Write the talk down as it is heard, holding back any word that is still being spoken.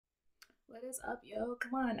What is up, yo?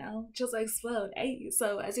 Come on now. Just explode. Hey,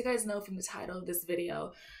 so as you guys know from the title of this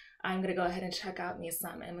video, I'm gonna go ahead and check out me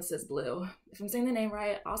some EMESIS Blue. If I'm saying the name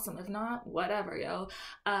right, awesome. If not, whatever, yo.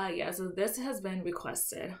 Yeah, so this has been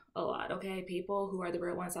requested a lot, okay? People who are the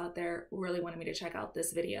real ones out there really wanted me to check out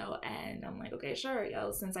this video, and I'm like, okay, sure,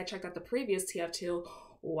 yo. Since I checked out the previous TF2,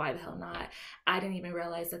 why the hell not? I didn't even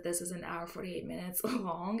realize that this is an hour 48 minutes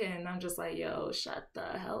long, and I'm just like, yo, shut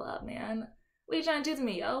the hell up, man. What are you trying to do to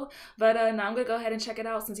me, yo? But now I'm gonna go ahead and check it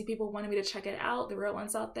out since you people wanted me to check it out, the real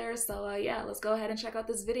ones out there. So yeah, let's go ahead and check out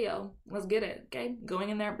this video. Let's get it, okay? Going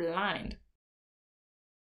in there blind.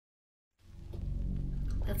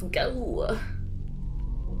 Let's go.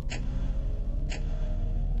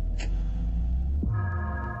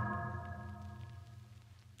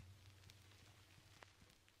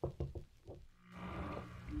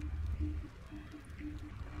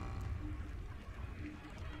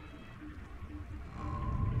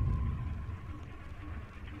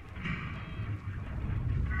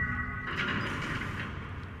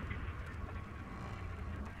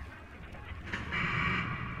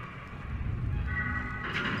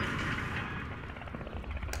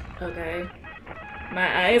 Okay.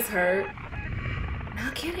 My eyes hurt.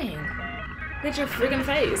 Not kidding. Look at your freaking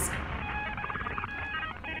face.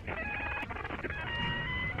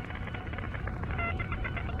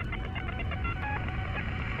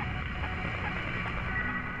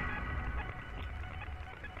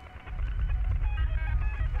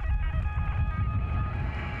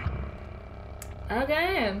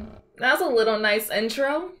 Okay. That was a little nice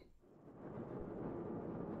intro.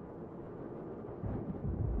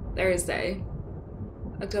 Thursday,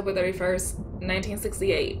 October 31st,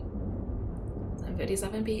 1968,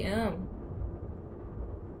 10:57 p.m.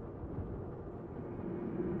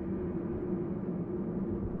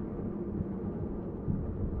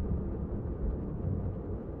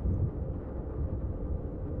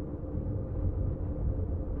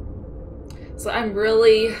 So I'm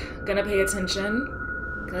really gonna pay attention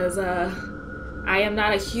because I am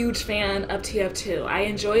not a huge fan of TF2. I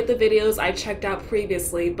enjoyed the videos I checked out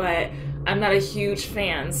previously, but I'm not a huge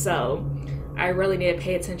fan, so I really need to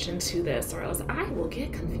pay attention to this or else I will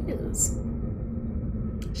get confused.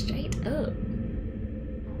 Straight up.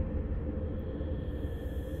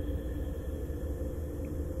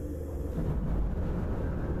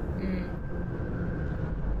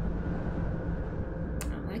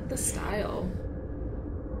 I like the style.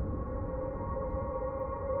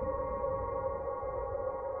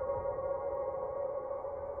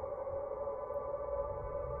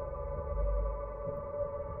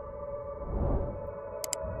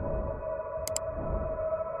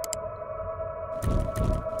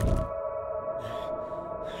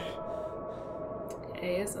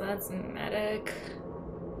 Okay, so that's medic.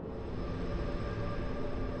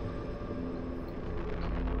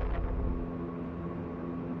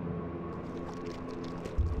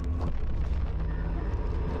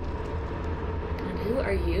 And who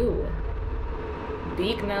are you?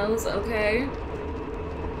 Beak nose, okay.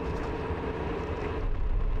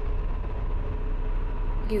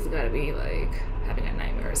 He's gotta be like having a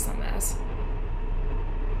nightmare or some mess.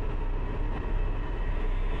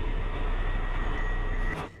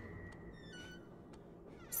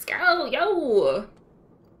 Go, yo!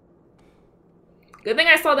 Good thing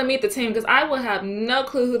I saw them meet the team because I would have no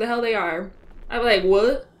clue who the hell they are. I'd be like,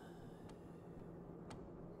 what?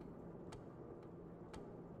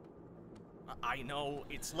 I know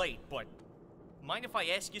it's late, but mind if I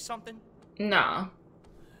ask you something? Nah.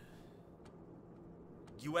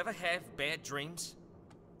 You ever have bad dreams?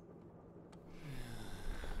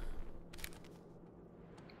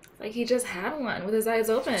 Like he just had one with his eyes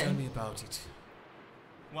open. Tell me about it.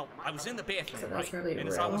 Well, I was in the bathroom, So right? that's really And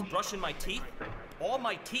as I was real. brushing my teeth, all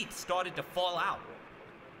my teeth started to fall out.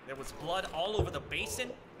 There was blood all over the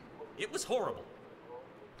basin. It was horrible.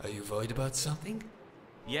 Are you worried about something?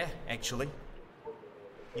 Yeah, actually.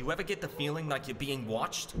 You ever get the feeling like you're being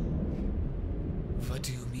watched? What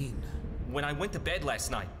do you mean? When I went to bed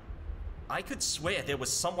last night, I could swear there was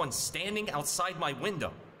someone standing outside my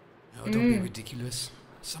window. Oh, don't be ridiculous.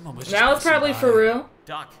 Someone was just That was passing probably by. for real.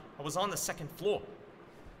 Doc, I was on the second floor.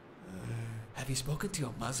 Have you spoken to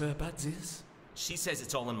your mother about this? She says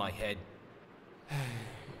it's all in my head.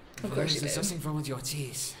 Of course she There's did. something wrong with your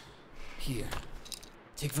teeth. Here,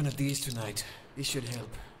 take one of these tonight. This should help.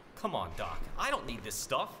 Come on, Doc. I don't need this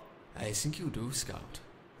stuff. I think you do, Scout.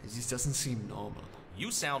 This doesn't seem normal.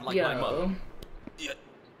 You sound like my mother. Yo. Yeah.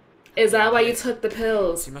 Is that why you took the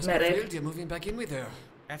pills, She must be medic? thrilled you're moving back in with her.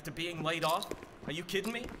 After being laid off? Are you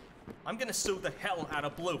kidding me? I'm gonna sue the hell out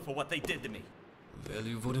of Blue for what they did to me. Well,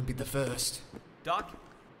 you wouldn't be the first. Doc,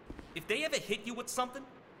 If they ever hit you with something,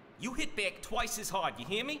 you hit back twice as hard, you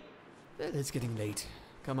hear me? Well, it's getting late.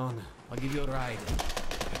 Come on, I'll give you a ride.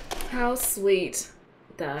 How sweet.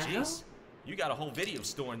 The hell? Jeez, you got a whole video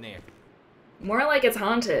store in there. More like it's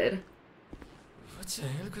haunted. What the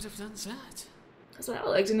hell could have done that? That's what I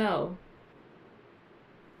would like to know.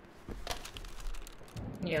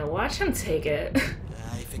 Yeah, watch him take it.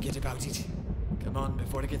 I forget about it. Come on,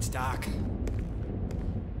 before it gets dark.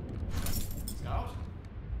 Scout?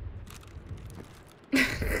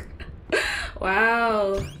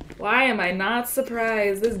 Wow. Why am I not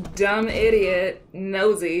surprised? This dumb idiot.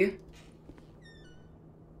 Nosy.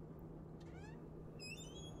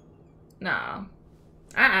 Nah.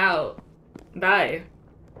 I'm out. Bye.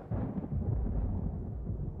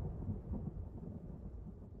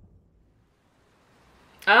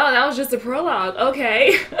 Oh, that was just a prologue.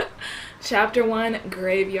 Okay. Chapter 1,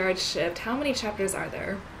 Graveyard Shift. How many chapters are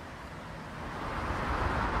there?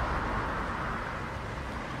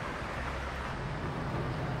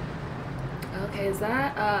 Okay, is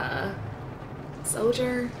that,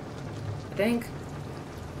 soldier? I think.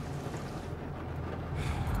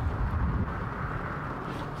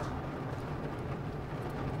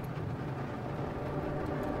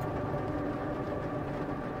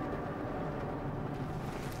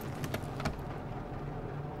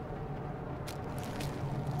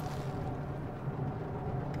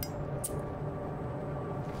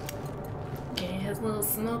 Getting his little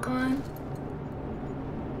smoke on.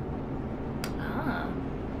 Ah,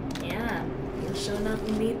 yeah, you'll sure enough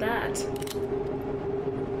need that.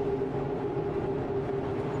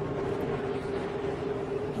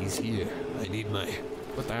 He's here. I need my...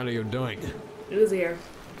 What the hell are you doing? Who's here?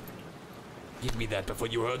 Give me that before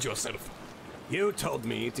you hurt yourself. You told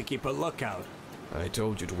me to keep a lookout. I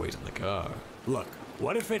told you to wait in the car. Look,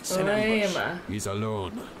 what if it's an ambush? Lame. He's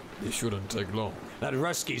alone. It shouldn't take long. That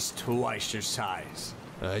Rusky's twice your size.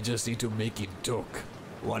 I just need to make him talk.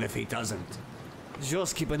 What if he doesn't?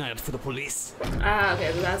 Just keep an eye out for the police. Ah,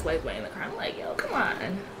 okay, so that's why he's waiting in the car. I'm like, yo, come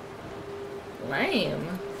on. Lame.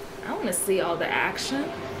 I want to see all the action.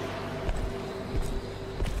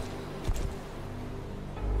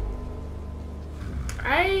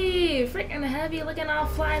 Hey, freaking heavy looking all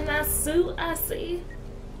fly in that suit, I see.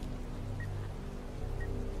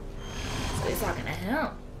 So he's talking to him.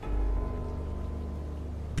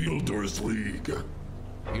 Builders League.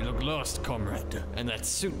 You look lost, comrade, and that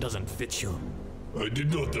suit doesn't fit you. I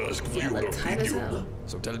did not ask for Yeah, your look tight as hell. opinion.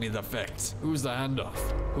 So tell me the facts. Who's the handoff?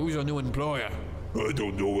 Who's your new employer? I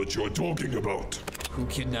don't know what you're talking about. Who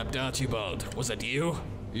kidnapped Archibald? Was it you?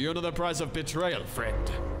 You know the price of betrayal,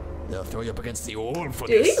 friend. They'll throw you up against the wall for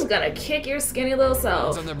Dude, this. he's gonna kick your skinny little What's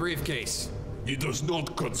self. on the briefcase? It does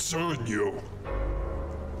not concern you.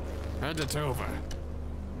 Hand it over.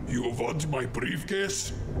 You want my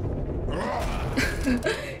briefcase?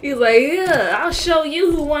 He's like, yeah, I'll show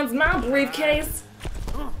you who wants my briefcase.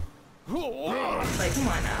 Like, come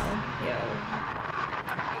on now. Yo.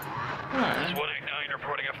 Come This is on. 189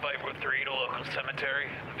 reporting a 513 to local cemetery.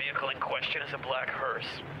 The vehicle in question is a black hearse.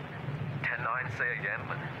 10-9, say again.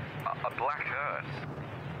 A black hearse.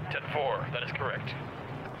 10-4, that is correct.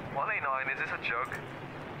 189, is this a joke?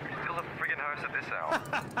 Still a friggin' hearse at this hour.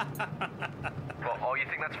 Well, oh, you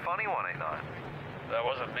think that's funny, 189? That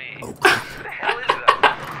wasn't me. Who the hell is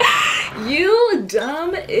that? You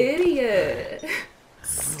dumb idiot.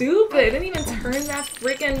 Stupid. Didn't even turn that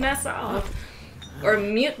freaking mess off. Or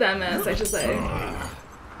mute that mess, I should say.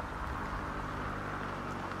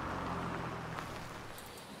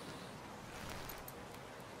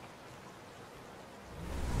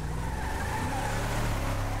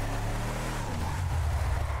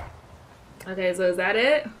 Okay, so is that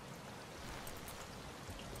it?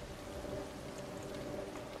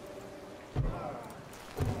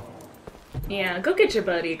 Yeah, go get your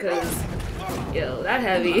buddy, cause yo, that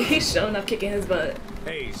heavy, he's showing up kicking his butt.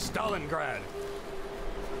 Hey, Stalingrad.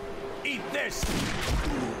 Eat this!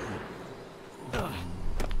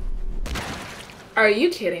 Are you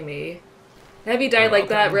kidding me? Heavy died like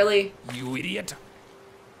that, really? You idiot.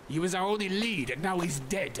 He was our only lead, and now he's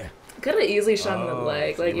dead. Could have easily shot him in the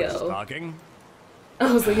leg, like He was yo. talking?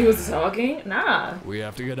 Oh, so he was talking? Nah. We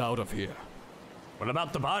have to get out of here. What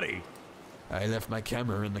about the body? I left my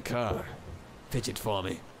camera in the car. Fetch it for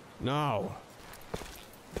me. Now.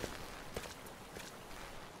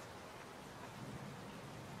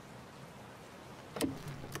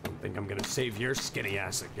 Think I'm gonna save your skinny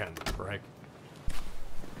ass again, Greg.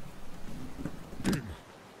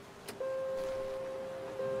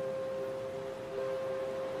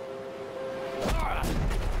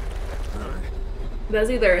 That's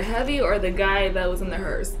either Heavy or the guy that was in the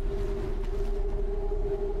hearse.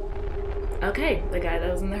 Okay, the guy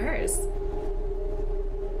that was in the hearse.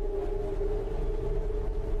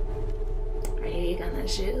 Are you gonna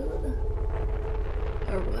shoot?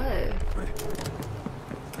 Or what?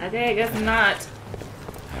 Okay, I guess not.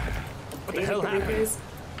 What the hell happened?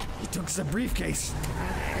 He took the briefcase.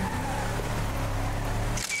 Okay.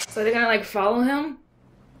 So they're gonna like follow him?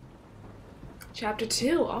 Chapter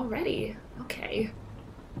 2 already. Okay.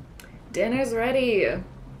 Dinner's ready.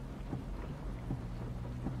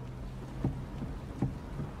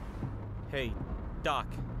 Hey, Doc,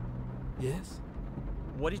 Yes?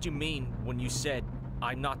 what did you mean when you said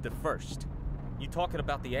I'm not the first? You talking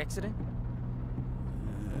about the accident?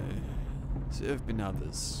 There have been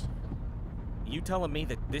others. You telling me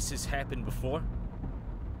that this has happened before?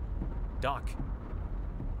 Doc,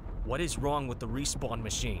 what is wrong with the respawn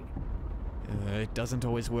machine? It doesn't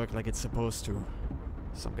always work like it's supposed to.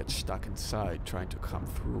 Some get stuck inside trying to come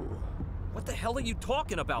through. What the hell are you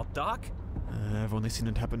talking about, Doc? I've only seen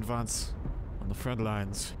it happen once. On the front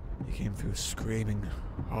lines. He came through screaming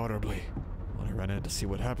horribly. When I ran in to see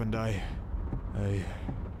what happened, I...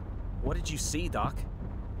 What did you see, Doc?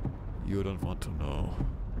 You don't want to know.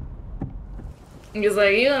 He's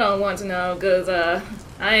like, you don't want to know, cause I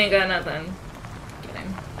ain't got nothing.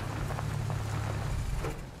 Kidding.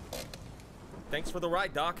 Thanks for the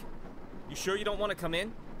ride, Doc. You sure you don't want to come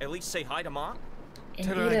in? At least say hi to Mom? And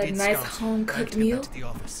eat a nice home-cooked meal? To the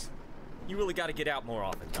office. You really gotta get out more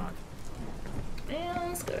often, Doc.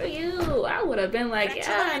 Man, screw you. I would have been like, Catch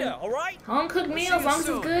you later, yeah, alright? home-cooked meal as long as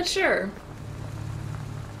it's good, sure.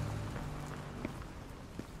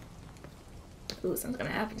 Ooh, something's gonna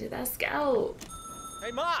happen to that scout.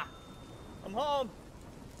 Hey, Ma! I'm home.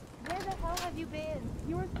 Where the hell have you been?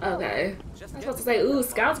 You were Okay. Just I'm supposed to say, ooh,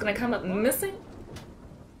 Scout's gonna come up missing?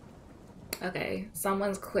 Okay,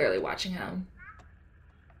 someone's clearly watching him.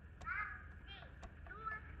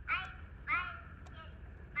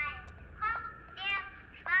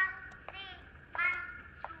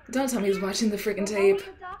 Don't tell me he's watching the freaking tape.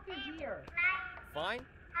 The doctor's here. Fine.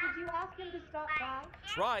 Did you ask him to stop by?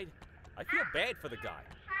 Tried. I feel bad for the guy.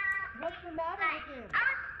 What's the matter with him?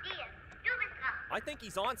 I think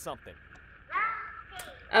he's on something.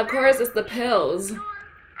 Of course, it's the pills.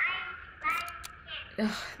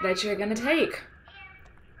 Ugh, that you're gonna take.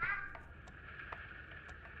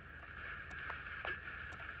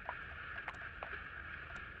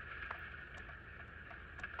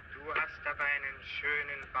 Du hast aber einen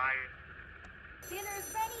schönen Ball.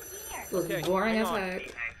 Dinner's ready here. Looks Okay, boring hang as on.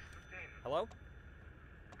 heck. Hello?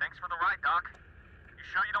 Thanks for the ride, Doc. You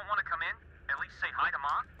sure you don't want to come in? At least say hi to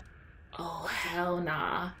Mom? Oh, hell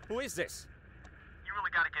nah. Who is this? You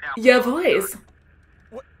really gotta get out. Your voice.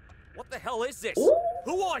 What the hell is this? Ooh.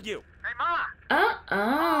 Who are you? Hey,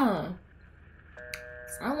 Ma!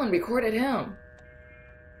 Someone recorded him.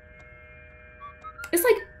 It's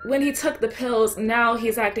like when he took the pills, now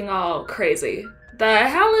he's acting all crazy. The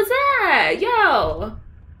hell is that? Yo!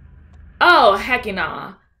 Oh, hecky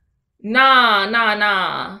nah.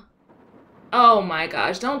 Nah. Oh my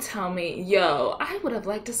gosh, don't tell me. Yo, I would have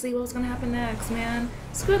liked to see what was gonna happen next, man.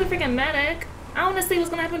 Screw the freaking medic. I wanna see what's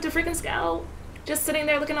gonna happen to freaking Scout. Just sitting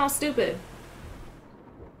there looking all stupid.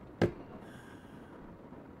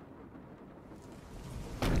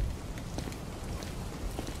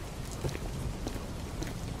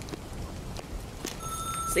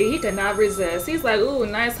 See, he could not resist. He's like, ooh,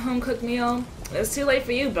 nice home-cooked meal. It's too late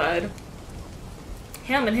for you, bud.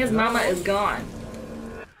 Him and his mama is gone.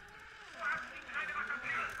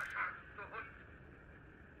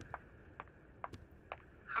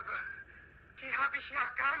 Die habe ich ja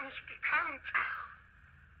gar nicht gekannt.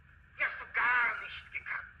 Ja, so gar nicht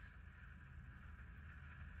gekannt.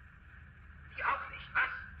 Die auch nicht,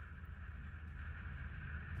 was?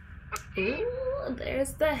 Ooh,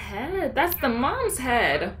 there's the head. That's the mom's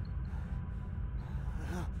head.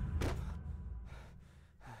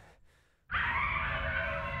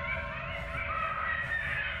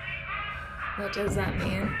 What does that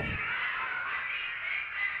mean?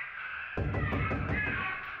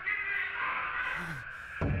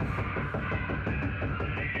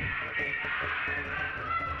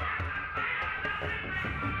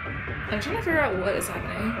 I'm trying to figure out what is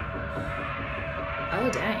happening. Oh,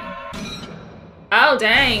 dang. Oh,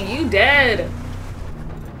 dang, you dead.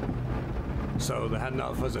 So the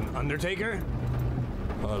handoff was an undertaker?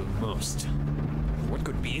 Almost. What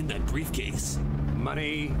could be in that briefcase?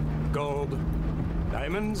 Money, gold,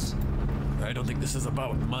 diamonds? I don't think this is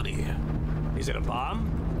about money. Is it a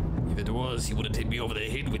bomb? If it was, he wouldn't hit me over the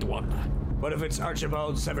head with one. What if it's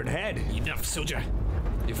Archibald's severed head? Enough, soldier.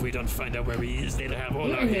 If we don't find out where he is, they'll have all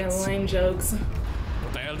You're our getting heads. lame jokes.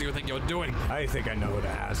 What the hell do you think you're doing? I think I know who to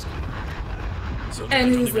ask. So And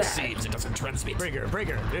it who's only that? receives, it doesn't transmit.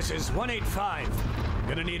 Brigger, this is 185.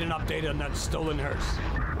 Gonna need an update on that stolen hearse.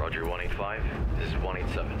 Roger, 185. This is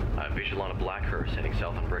 187. I have visual on a black hearse heading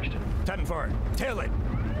south on Brixton. 10-4. Tail it.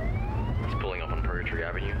 He's pulling up on Purgatory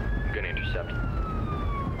Avenue. I'm gonna intercept.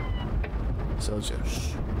 Soldier.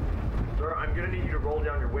 Sir, I'm gonna need you to roll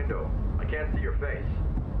down your window. I can't see your face.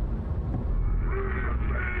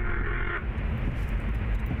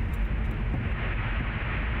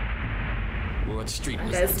 What street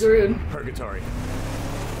was That's that? screwed. Purgatory.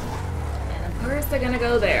 And of course they're gonna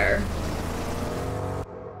go there.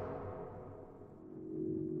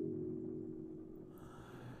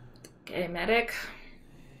 Okay, medic.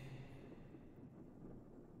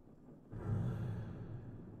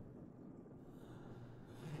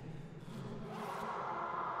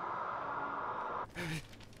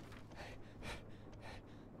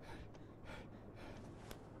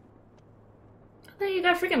 Hey, you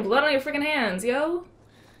got freaking blood on your freaking hands, yo.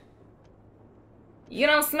 You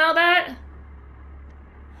don't smell that?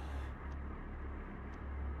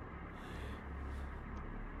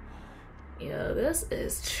 Yo, this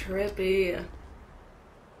is trippy.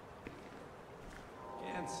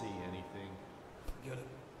 Can't see anything.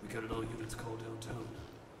 We got it all units called downtown.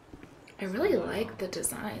 I really like the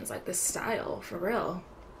designs, like the style, for real.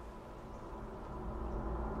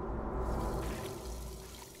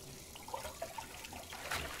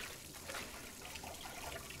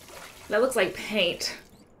 That looks like paint.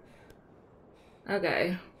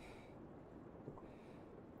 Okay.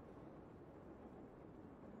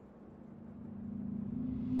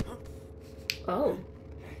 Oh.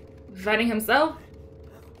 Fighting himself?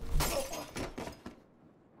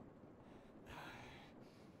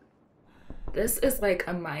 This is like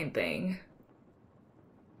a mind thing.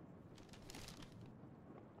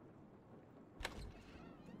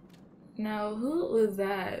 Now, who was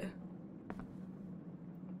that?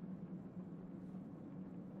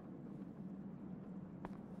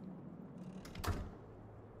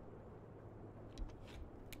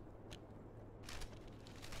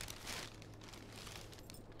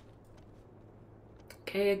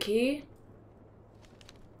 Okay, a key?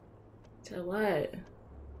 To what?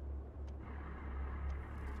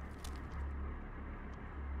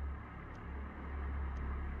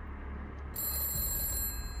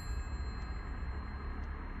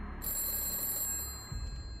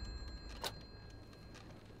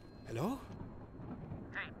 Hello?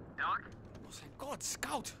 Hey, Doc. Oh, thank God,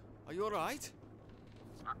 Scout! Are you alright?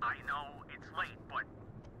 I know it's late, but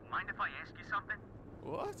mind if I ask you something?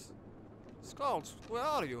 What? Scout, where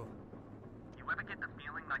are you? You ever get the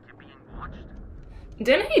feeling like you're being watched?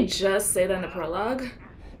 Didn't he just say that in the prologue?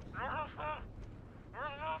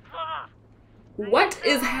 What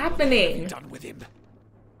is happening? Done with him.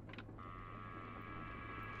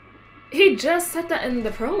 He just said that in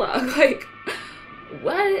the prologue. Like,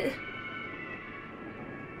 what?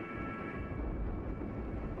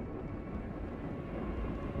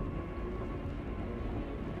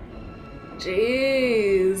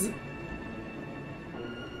 Jeez.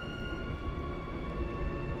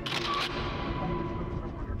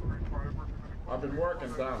 I've been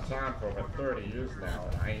working downtown for over 30 years now,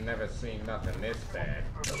 and I ain't never seen nothing this bad.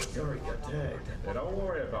 Sorry, got tagged. Hey, don't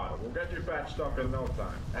worry about it. We'll get you patched up in no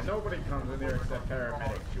time. And nobody comes in here except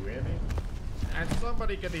paramedics, you hear me? And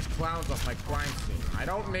somebody get these clowns off my crime scene. I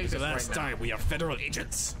don't need The this last right now. time we are federal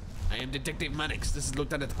agents. I am Detective Mannix. This is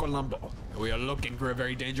Lieutenant Colombo. We are looking for a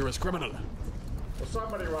very dangerous criminal. Will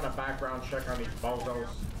somebody run a background check on these bozos?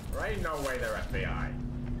 There ain't no way they're FBI.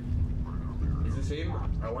 Is this him?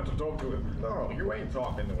 I want to talk to him. No, you ain't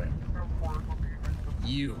talking to him.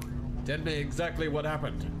 You. Tell me exactly what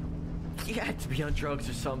happened. He had to be on drugs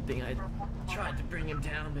or something. I tried to bring him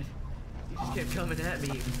down, but he just kept coming at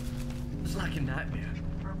me. It was like a nightmare.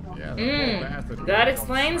 Yeah, that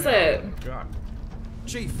explains it. God.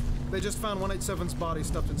 Chief, they just found 187's body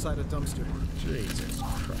stuffed inside a dumpster. Jesus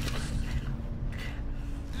Christ.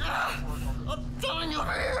 I'm telling you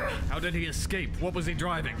here! How did he escape? What was he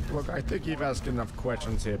driving? Look, I think you've asked enough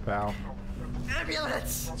questions here, pal.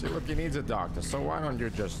 Ambulance! See, look, he needs a doctor, so why don't you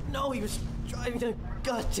just... No, he was driving a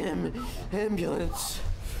goddamn ambulance.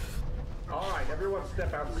 All right, everyone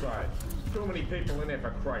step outside. Too many people in there,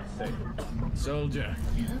 for Christ's sake. Soldier,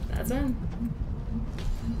 Yeah, that's him.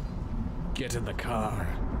 get in the car.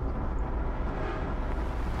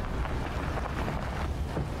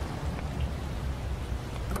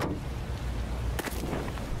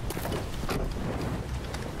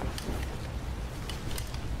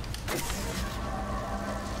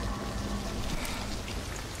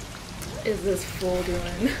 What is this fool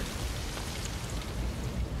doing?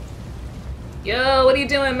 Yo, what are you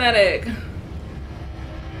doing, medic?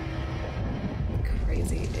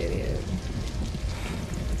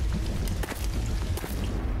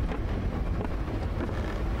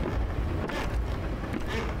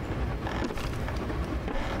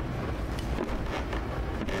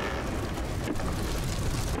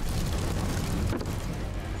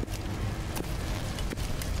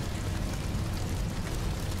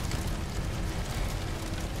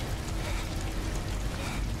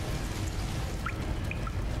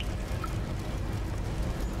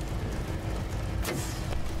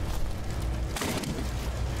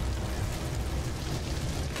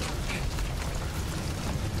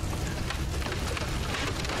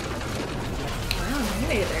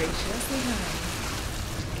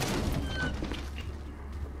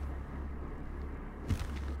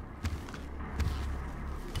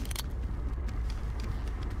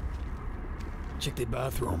 Check the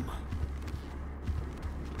bathroom.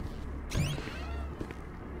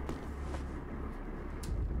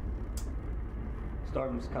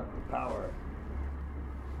 Storm's cut the power.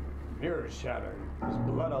 Mirrors shattered. There's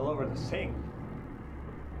blood all over the sink.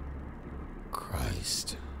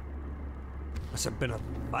 Christ. Must have been a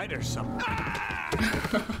fight or something.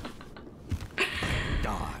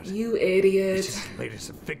 God. You idiot. It's just latest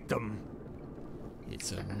a victim.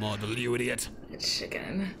 It's a model, you idiot. A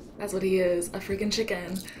chicken. That's what he is. A freaking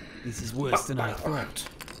chicken. This is worse than I thought.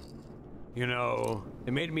 You know,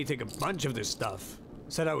 it made me think a bunch of this stuff.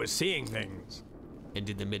 Said I was seeing things. And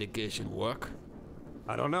did the medication work?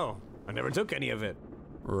 I don't know. I never took any of it.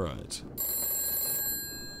 Right.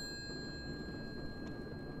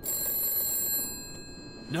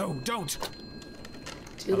 No, don't!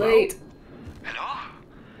 Too late. Hello?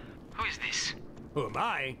 Who is this? Who am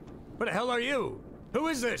I? What the hell are you? Who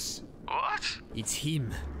is this? What? It's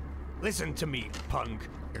him. Listen to me, punk.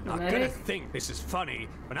 You're not Alright. gonna think this is funny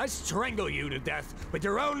when I strangle you to death with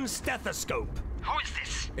your own stethoscope. Who is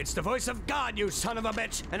this? It's the voice of God, you son of a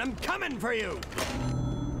bitch, and I'm coming for you!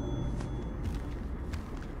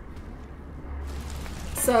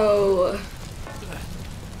 So...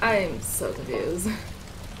 I'm so confused.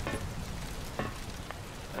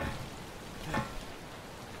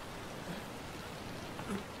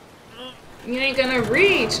 You ain't gonna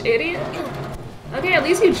reach, idiot. Okay, at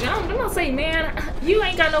least you jumped. I'm not saying, man, you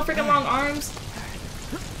ain't got no freaking long arms.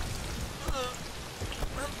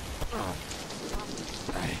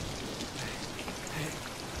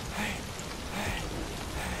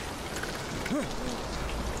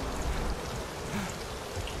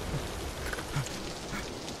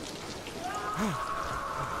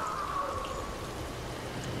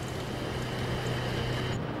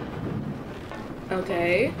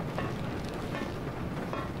 Okay.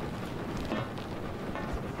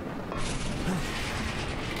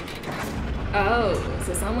 Oh,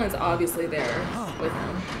 so someone's obviously there with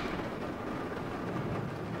him.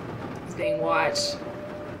 He's being watched.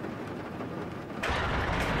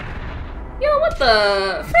 Yo, what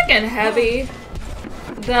the freaking heavy?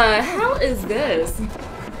 The hell is this?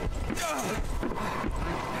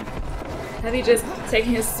 Heavy just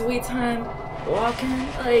taking his sweet time walking?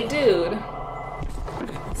 Like, dude.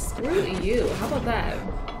 Screw you. How about that?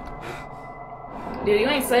 Dude, you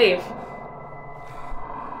ain't safe.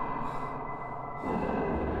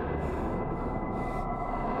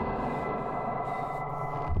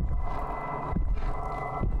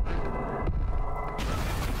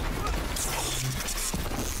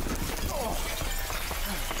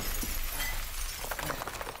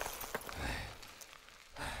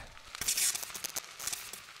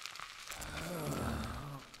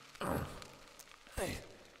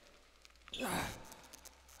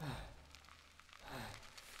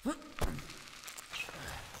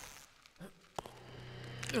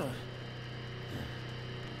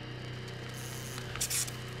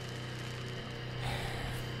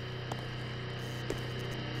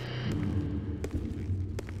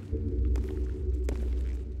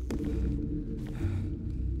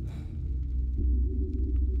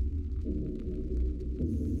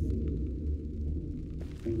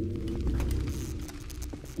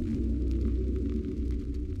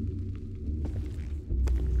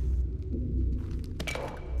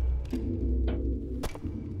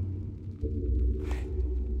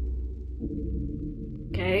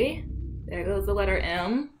 Okay, there goes the letter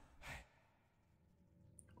M.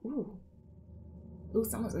 Ooh. Ooh,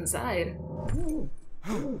 someone's inside.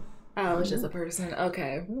 Oh, it's just a person.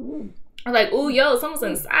 Okay. I'm like, ooh, yo, someone's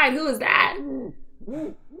inside. Who is that?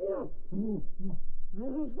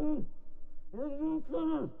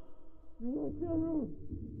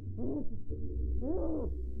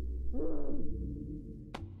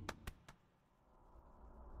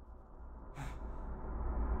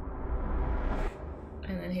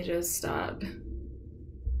 And then he just stopped.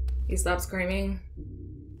 He stopped screaming.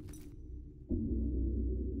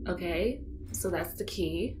 Okay, so that's the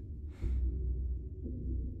key.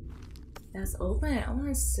 That's open. I want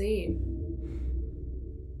to see.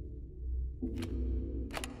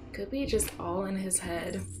 Could be just all in his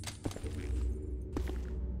head.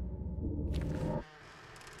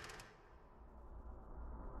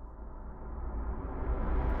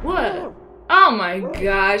 What? Oh my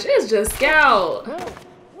gosh, it's just Scout.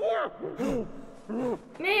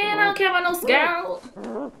 Man, I don't care about no Scout.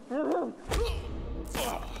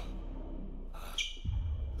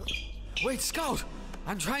 Wait, Scout!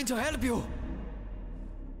 I'm trying to help you!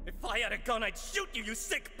 If I had a gun, I'd shoot you, you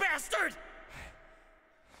sick bastard!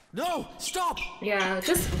 No! Stop! Yeah,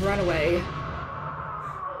 just run away.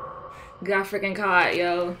 Got freaking caught,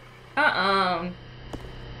 yo.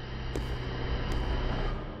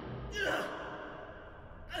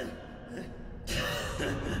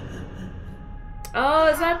 Oh,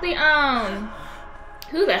 is that the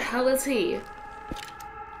who the hell is he?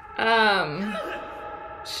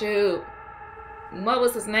 Shoot. What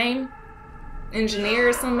was his name? Engineer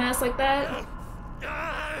or some mess like that?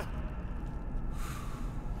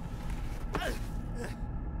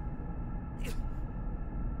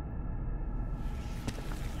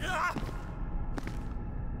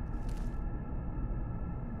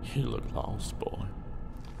 You look lost, boy.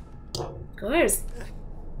 Of course.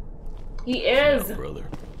 He is. Now, brother,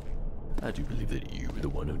 I do believe that you were the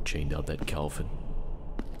one who chained out that Calvin.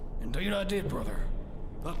 Indeed I did, brother.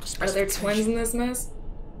 Are there twins in this mess?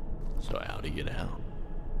 So how'd he get out?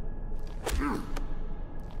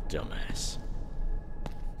 Dumbass.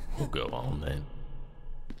 Well, go on then.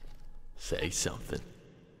 Say something.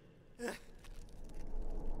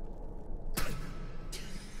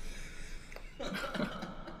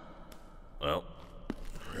 Well,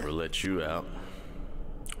 whoever let you out,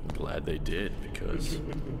 I'm glad they did, because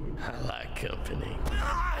I like company.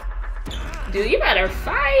 Dude, you better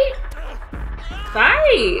fight!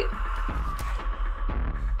 Fight!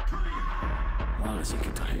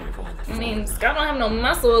 I mean, Scott don't have no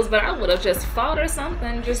muscles, but I would have just fought or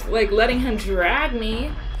something, just like letting him drag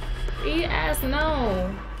me. Yes,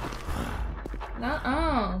 no.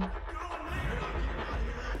 Nuh-uh.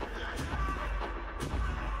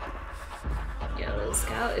 Yo,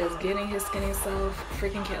 Scout is getting his skinny self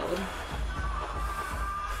freaking killed.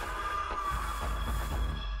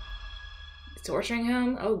 Torturing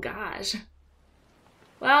him? Oh gosh.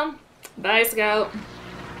 Well, bye, Scout.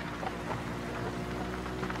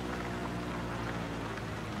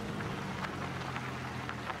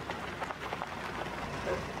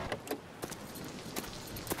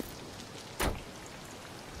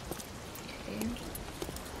 Okay.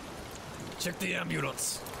 Check the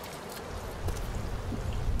ambulance.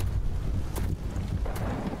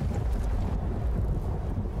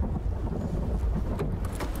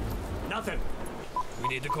 Nothing. We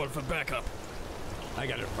need to call for backup. I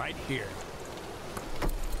got it right here.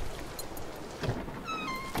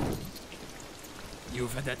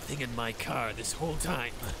 You've had that thing in my car this whole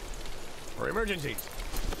time. For emergencies.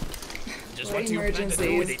 Just what do you plan to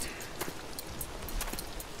do with it?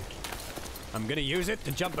 I'm gonna use it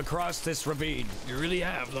to jump across this ravine. You really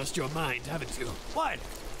have lost your mind, haven't you? What?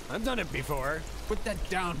 I've done it before. Put that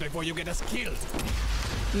down before you get us killed.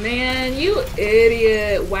 Man, you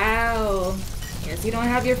idiot. Wow. Guess you don't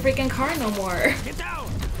have your freaking car no more. Get down!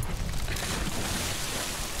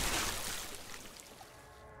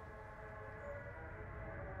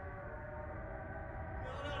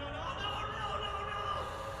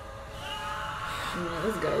 Man,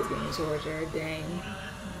 this guy's getting tortured. Dang.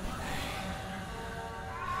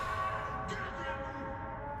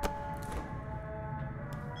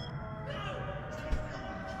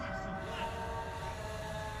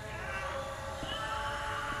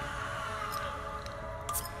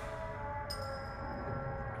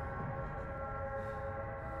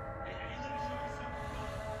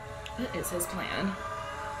 What is his plan?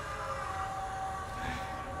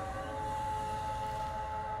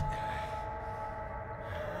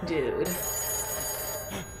 Dude.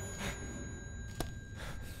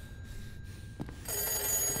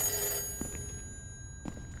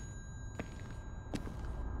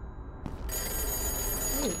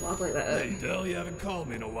 Why do you walk like that? Hey, Dell, you haven't called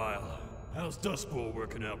me in a while. How's Dust Bowl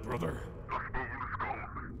working out, brother?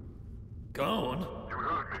 Gone? You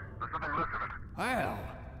heard me. There's nothing left of it. How?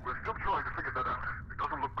 We're still trying to figure that out. It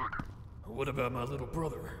doesn't look good. What about my little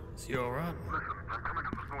brother? Is he alright? Listen, I'm coming to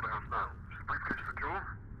the slaughterhouse now. Is the briefcase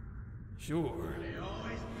secure? Sure.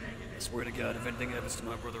 I swear to God, if anything happens to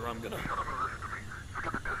my brother, I'm gonna... Shut up and listen to me.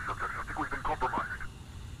 Forget the test subjects. I think we've been compromised.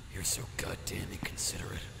 You're so goddamn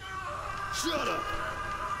inconsiderate. Shut up!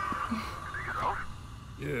 Did he get out?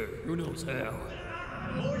 Yeah, who knows how.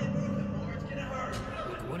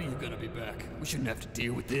 Look, when are you gonna be back? We shouldn't have to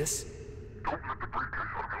deal with this. Don't let the briefcase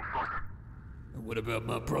out of your sight. And what about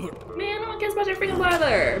my brother? Man, no one cares about your freaking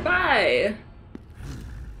brother. Bye.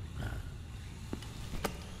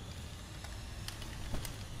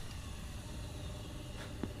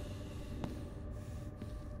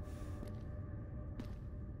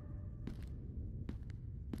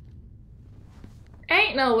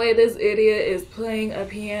 Ain't no way this idiot is playing a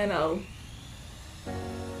piano.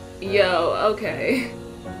 Yo, okay.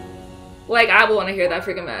 Like, I want to hear that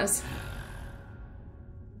freaking mess.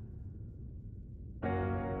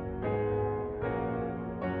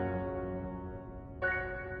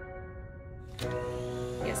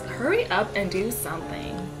 Yes, hurry up and do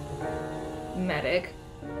something. medic.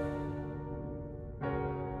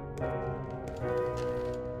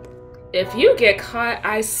 If you get caught,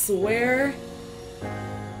 I swear.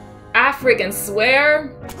 I freaking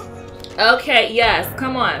swear. Okay, yes,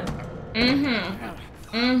 come on.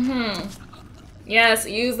 Yes,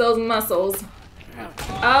 use those muscles.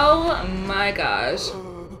 Oh my gosh.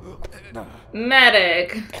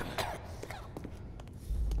 Medic.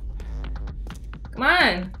 Come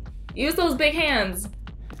on. Use those big hands.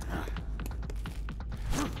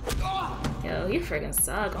 Yo, you freaking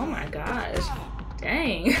suck. Oh my gosh.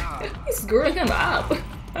 Dang. He's screwing him up.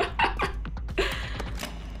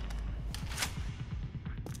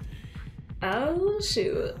 Oh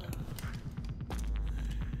shoot.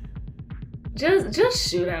 Just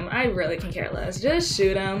shoot him. I really can care less. Just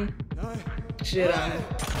shoot him. Shoot him.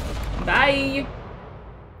 Bye.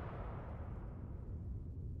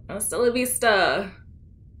 Hasta la vista.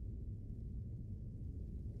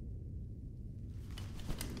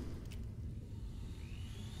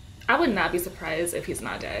 I would not be surprised if he's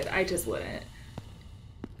not dead. I just wouldn't.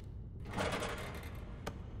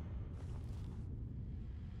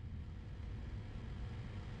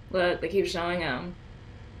 Look, they keep showing him.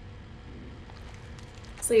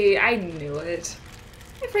 See, I knew it.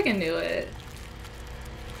 I freaking knew it.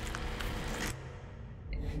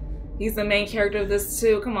 He's the main character of this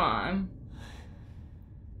too, come on.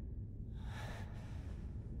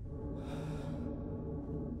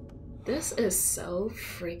 This is so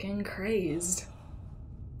freaking crazed.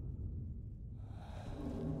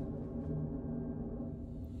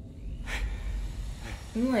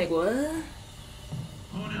 I'm like, what?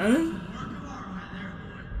 Huh?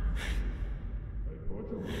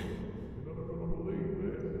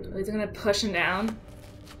 Oh, he's gonna push him down.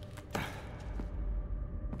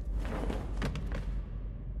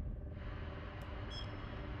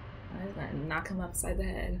 He's gonna knock him upside the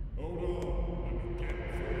head.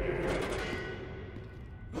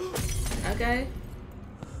 Okay.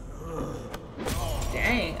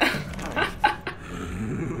 Dang.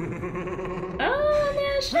 Oh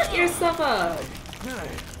man, shut yourself up.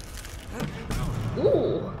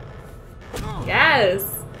 Ooh.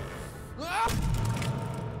 Yes.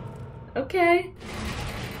 Okay.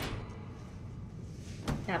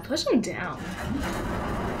 Yeah, push him down.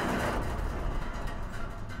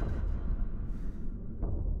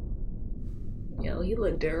 Yo, he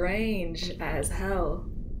looked deranged as hell.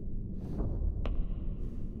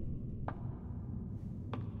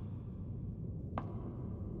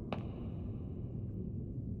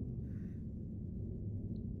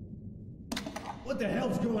 What the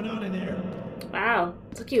hell's going on in there? Wow,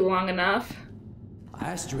 took you long enough. I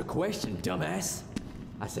asked you a question, dumbass.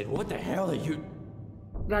 I said, what the hell are you...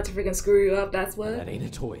 About to freaking screw you up, that's what? That ain't a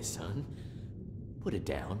toy, son. Put it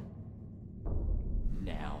down.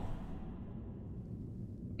 Now.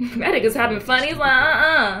 Medic is having fun. He's like,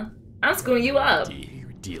 I'm screwing you up. What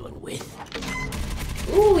you're dealing with?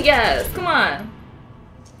 Ooh, yes. Come on.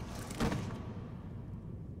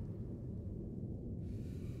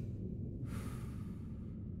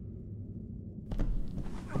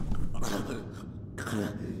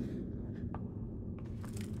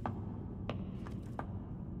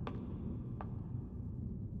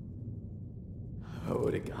 I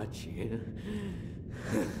would've got you.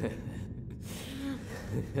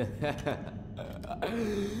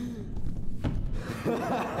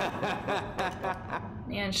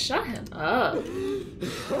 Man, shut him up.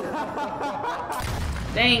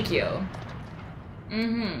 Thank you.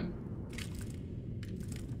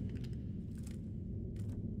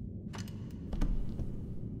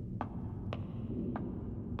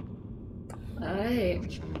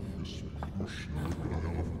 Alright.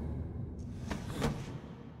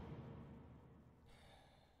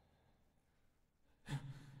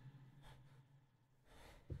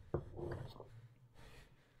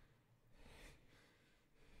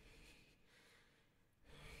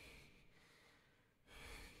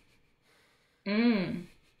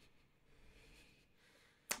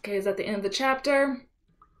 Okay, is that the end of the chapter?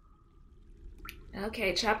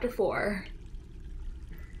 Okay, chapter 4.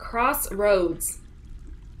 Crossroads.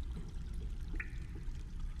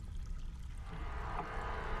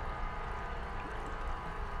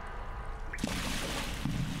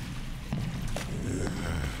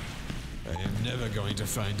 I am never going to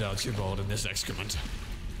find I-XPLODE in this excrement.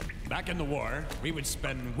 Back in the war, we would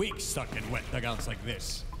spend weeks stuck in wet dugouts like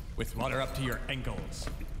this, with water up to your ankles.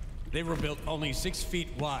 They were built only 6 feet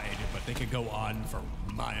wide, but they could go on for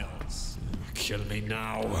miles. Kill me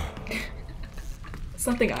now.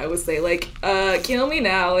 Something I would say, like, kill me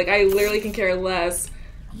now. Like, I literally can care less.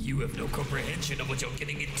 You have no comprehension of what you're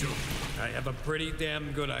getting into. I have a pretty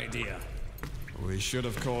damn good idea. We should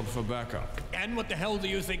have called for backup. And what the hell do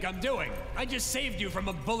you think I'm doing? I just saved you from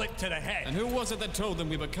a bullet to the head. And who was it that told them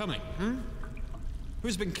we were coming,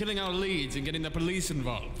 Who's been killing our leads and getting the police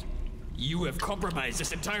involved? You have compromised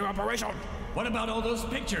this entire operation. What about all those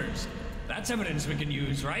pictures? That's evidence we can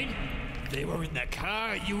use, right? They were in the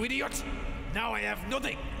car, you idiot. Now I have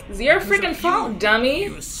nothing. It's your freaking fault, dummy.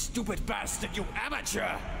 You stupid bastard, you amateur.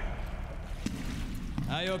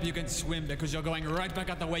 I hope you can swim because you're going right back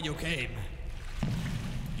out the way you came.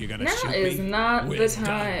 You're gonna Now shoot me? is not We're the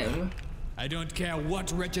time. done. I don't care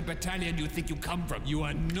what wretched battalion you think you come from. You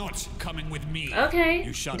are not coming with me. Okay,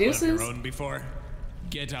 You shot deuces. one of your own before?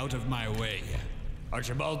 Get out of my way.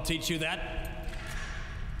 Archibald teach you that?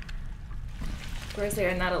 Of course, they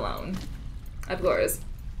are not alone. Of course.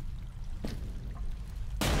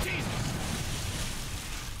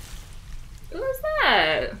 Who's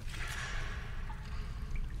that?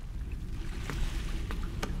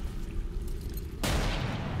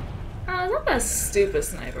 Oh, is that that stupid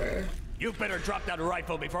sniper? You better drop that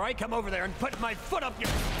rifle before I come over there and put my foot up your...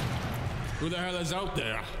 Who the hell is out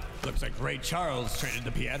there? Looks like Ray Charles traded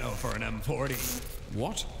the piano for an M40.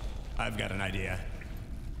 What? I've got an idea.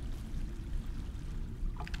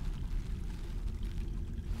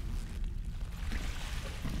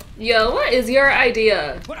 Yo, what is your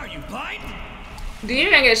idea? What are you, blind? Do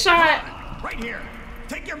you gonna get shot? Right here.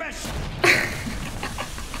 Take your mesh.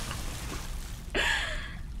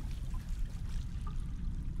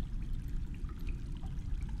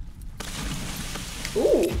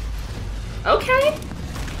 Ooh. Okay.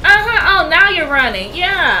 Oh, now you're running.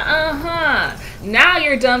 Yeah, Now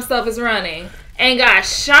your dumb stuff is running. And got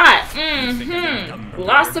shot.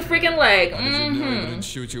 Lost a freaking leg. How did you know I didn't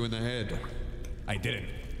shoot you in the head? I didn't.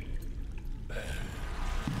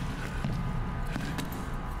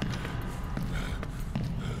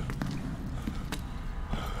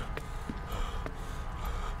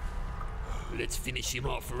 Let's finish him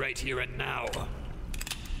off right here and now.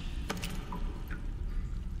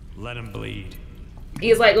 Let him bleed.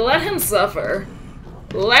 He's like, let him suffer.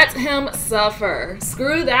 Let him suffer.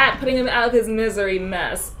 Screw that, putting him out of his misery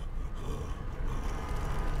mess.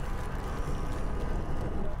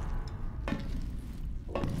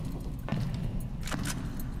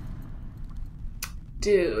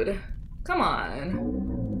 Dude, come on.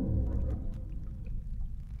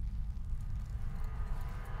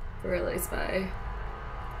 Really, Spy?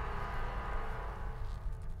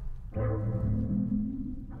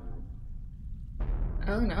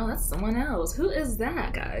 Oh no, that's someone else. Who is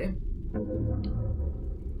that guy?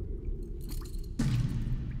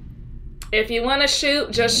 If you want to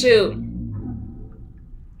shoot, just shoot.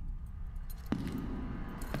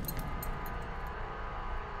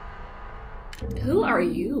 Who are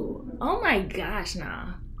you? Oh my gosh,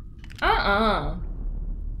 nah.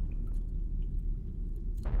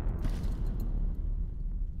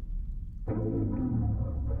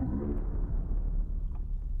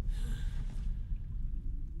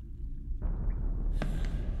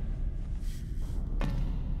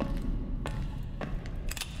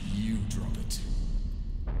 You drop it.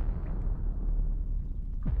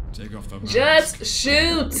 Take off the mask. Just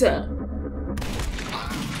shoot.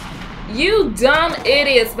 You dumb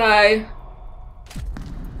idiots, Spy.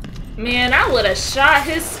 Man, I would have shot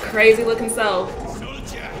his crazy looking self.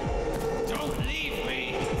 Soldier, don't leave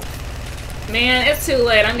me. Man, it's too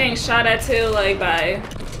late. I'm getting shot at too, like, bye.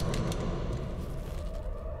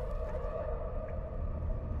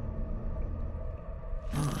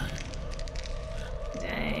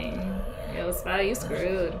 Dang. Yo, Spy, you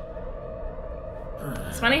screwed.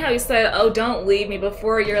 It's funny how you said, oh, don't leave me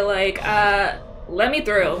before you're like, let me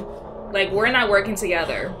through. Like, we're not working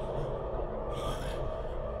together.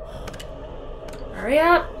 Hurry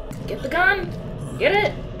up. Get the gun. Get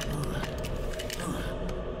it.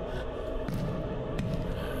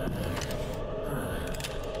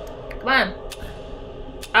 Come on.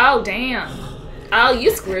 Oh, damn. Oh,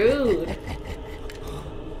 you screwed.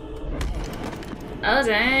 Oh,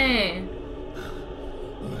 dang.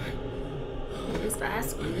 This guy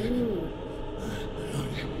screwed.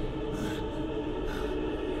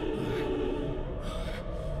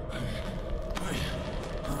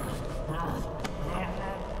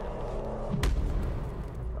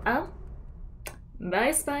 Oh.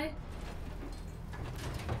 Bye, Spy.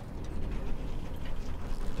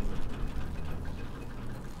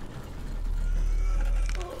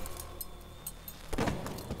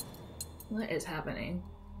 What is happening?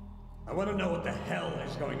 I want to know what the hell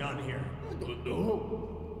is going on here. I don't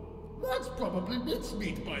know. That's probably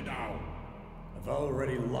mincemeat by now. I've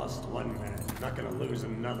already lost one man. Not gonna lose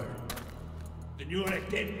another. Then you're a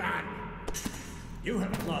dead man. You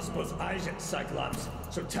haven't lost both eyes yet, Cyclops,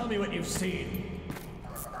 so tell me what you've seen.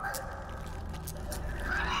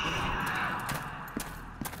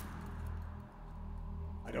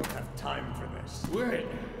 I don't have time for this. Wait,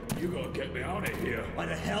 you gonna get me out of here. Why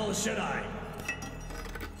the hell should I?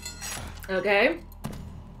 Okay.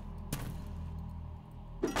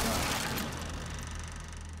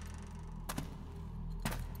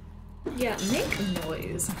 Yeah, make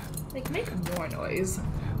noise. Like, make more noise.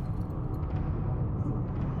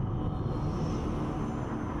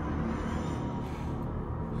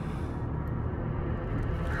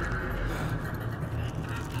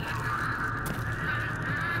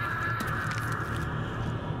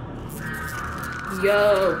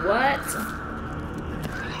 Yo, what?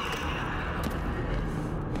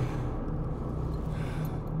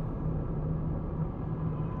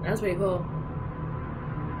 That's pretty cool.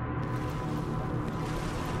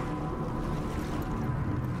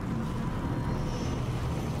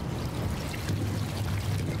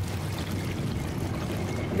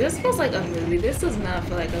 This feels like a movie. This does not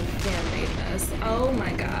feel like a fan-made mess. Oh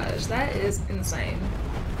my gosh, that is insane.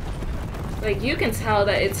 Like, you can tell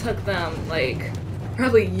that it took them, like,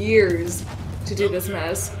 probably years to do this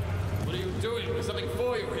mess. What are you doing? There's something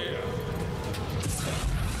for you here.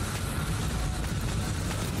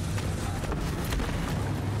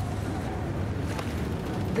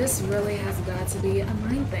 This really has got to be a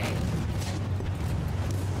mind thing.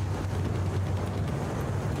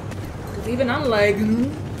 Because even I'm like,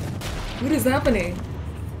 what is happening?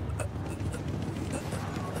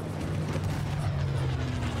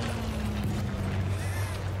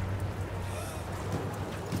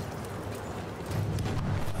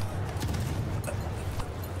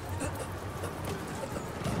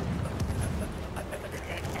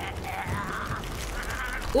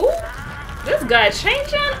 Ooh, this guy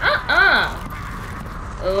changing?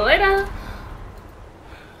 Later.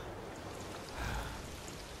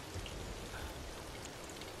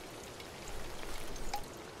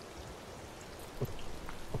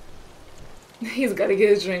 He's gotta get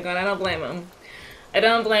his drink on. I don't blame him. I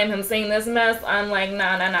don't blame him seeing this mess. I'm like,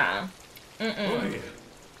 nah.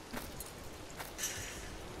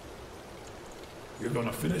 You're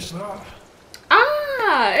gonna finish that?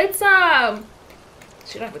 Ah, it's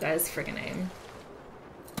shoot, I forgot his freaking name.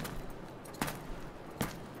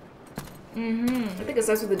 I think it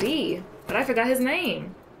starts with a D, but I forgot his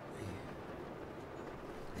name.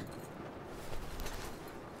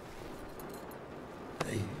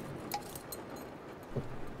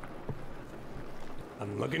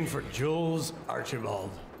 I'm looking for Jules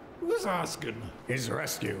Archibald. Who's asking? His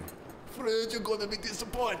rescue. Fred, you're gonna be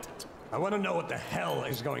disappointed. I want to know what the hell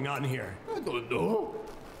is going on here. I don't know.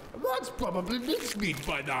 That's probably mincemeat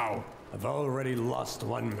by now. I've already lost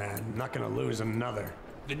one man. I'm not gonna lose another.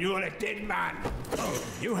 Then you're a dead man.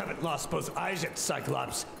 You haven't lost both eyes yet,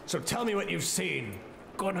 Cyclops, so tell me what you've seen.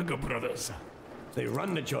 Conaga Brothers. They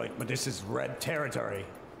run the joint, but this is red territory.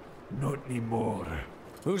 Not anymore.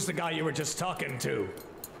 Who's the guy you were just talking to?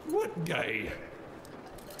 What guy?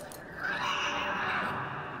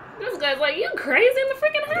 This guy's like, you crazy in the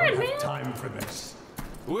freaking head, man. Time for this.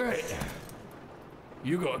 Wait.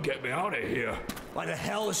 You gotta get me out of here. Why the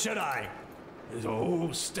hell should I? There's a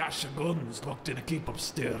whole stash of guns locked in a keep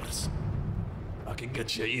upstairs. I can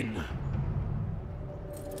get you in.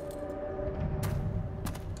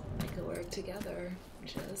 We could work together.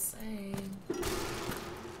 Just saying.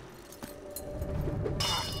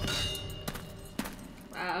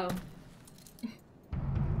 Wow.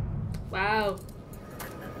 Wow.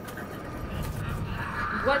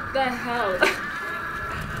 What the hell?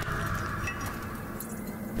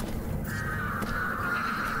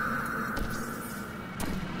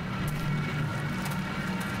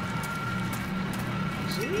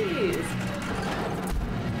 Jeez.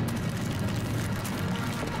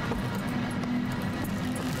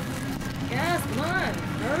 Yes, come on.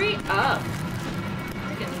 Hurry up.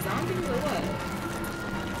 Freaking zombies or what?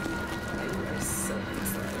 You are so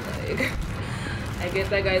slow. Like, I get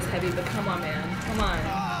that guy's heavy, but come on, man. Come on.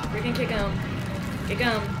 Freaking kick him. Kick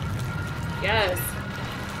him. Yes.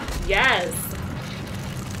 Yes.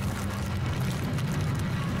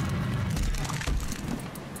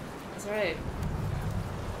 That's right.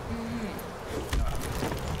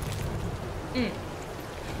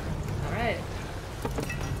 All right.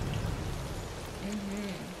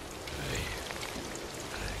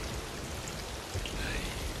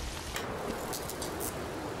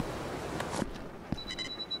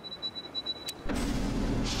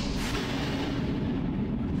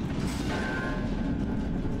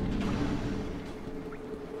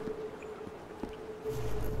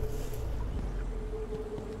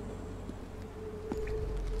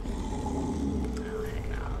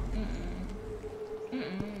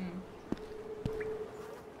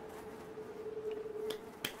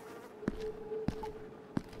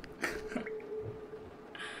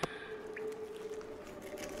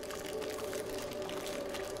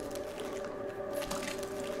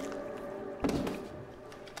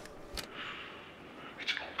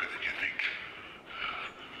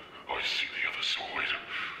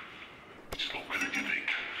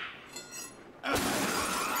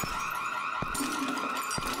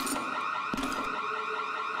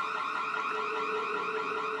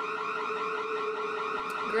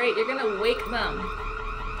 great. You're gonna wake them.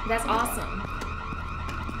 That's awesome.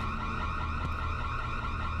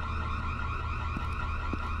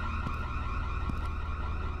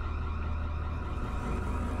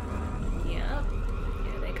 Yep.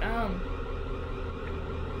 Here they come.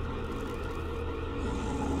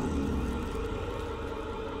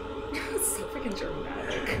 So freaking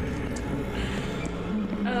dramatic.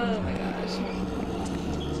 Oh my gosh.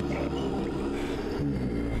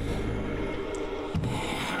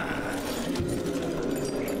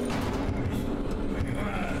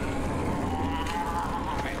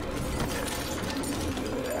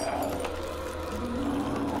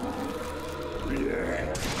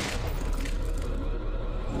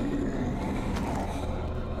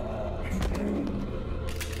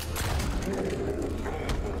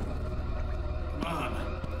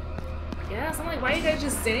 Yes, I'm like, why are you guys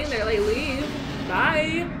just sitting there? Like, leave.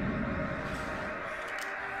 Bye.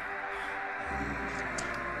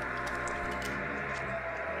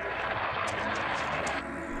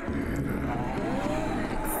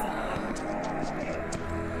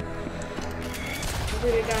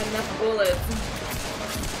 Hopefully we got enough bullets.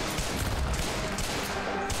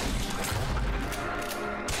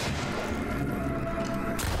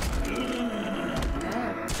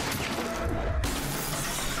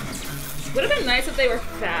 Would have been nice if they were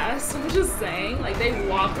fast. I'm just saying. Like, they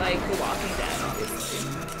walk like The Walking Dead, obviously.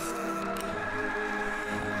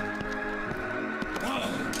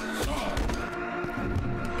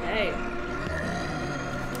 Okay.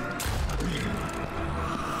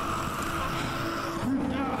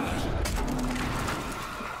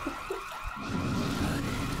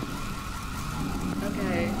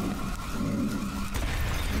 Okay.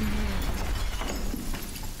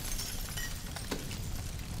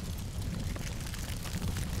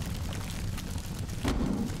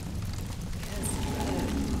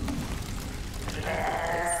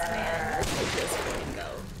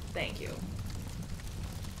 Thank you.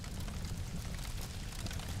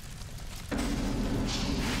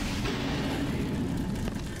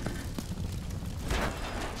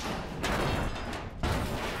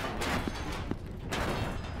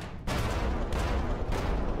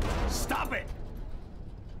 Stop it!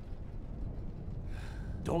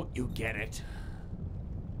 Don't you get it?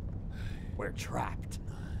 We're trapped.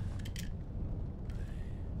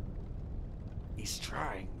 He's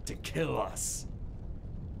trying to kill us.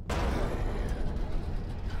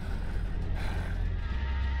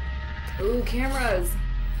 Ooh, cameras.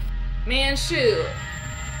 Man, shoot.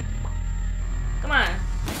 Come on.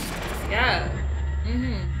 Yeah.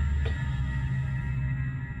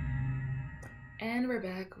 And we're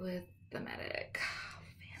back with the medic.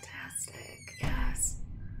 Fantastic. Yes.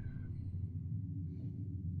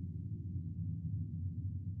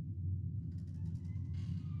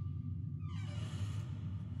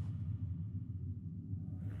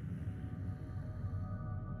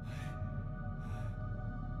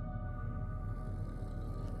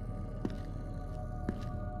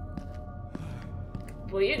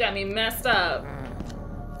 Well, you got me messed up.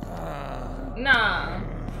 Nah.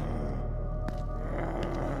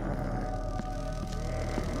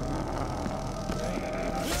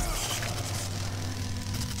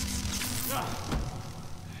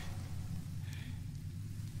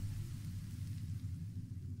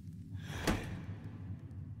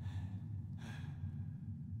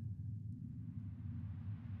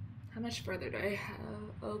 How much further do I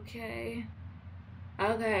have? Okay.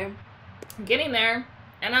 Okay. I'm getting there.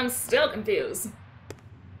 And I'm still confused.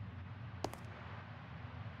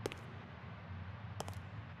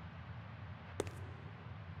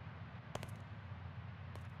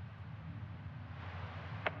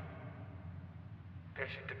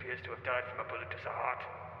 Patient appears to have died from a bullet to the heart.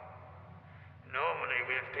 Normally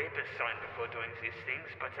we have papers signed before doing these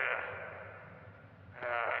things, but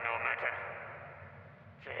no matter.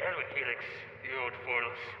 To hell with Helix, you old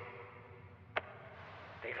fools.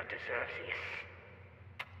 They don't deserve this.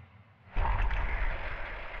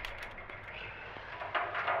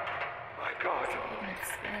 My God.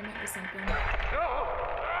 Experiment or something. No!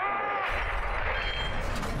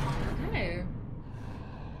 Hey.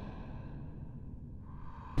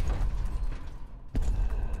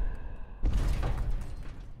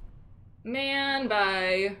 Man,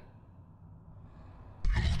 bye.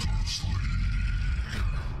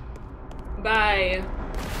 Bye.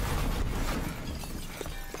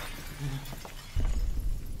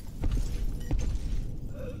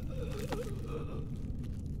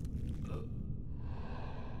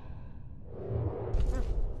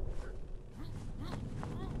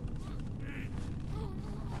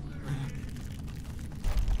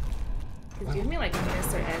 Give me like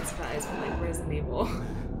Mr. X vibes from like Resident Evil.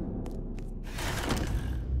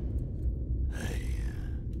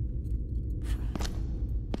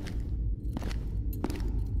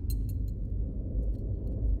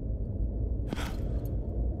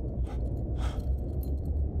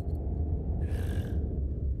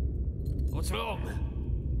 What's wrong?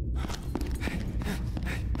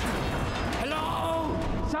 Hello?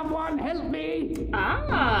 Someone help me!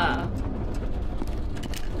 Ah!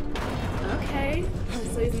 Okay.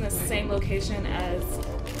 So he's in the same location as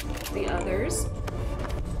the others.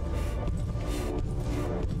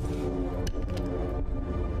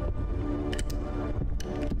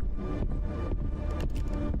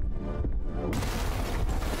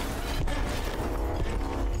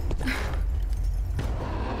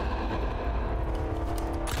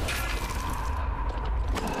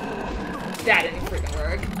 That didn't freaking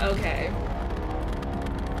work. Okay.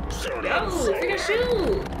 Yo, freaking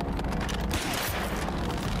shoot!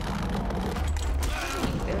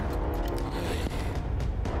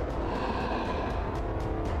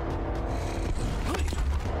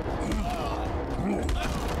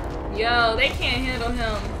 Yo, they can't handle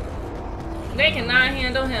him. They cannot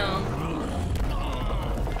handle him.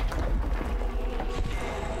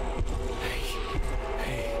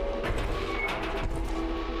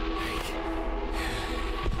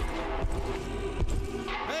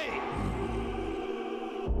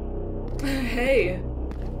 Hey,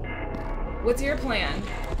 what's your plan?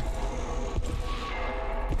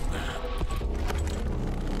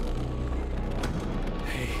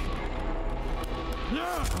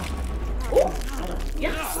 Ooh.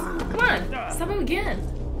 Yes! Come on! Stop him again!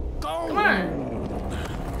 Come on!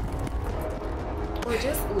 Or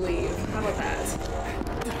just leave. How about that?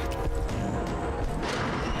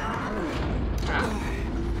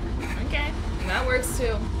 Oh. Okay. That works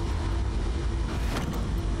too.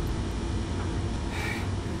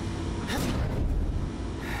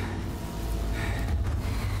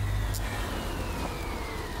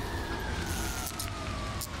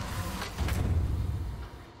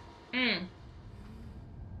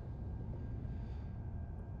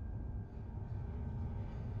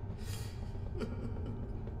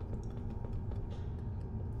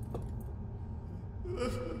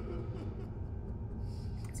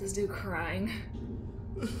 Is this dude crying?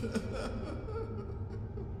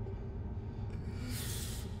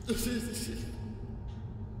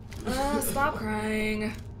 Oh, stop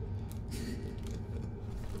crying.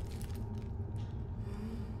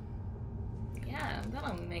 Yeah,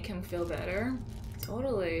 that'll make him feel better.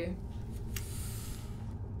 Totally.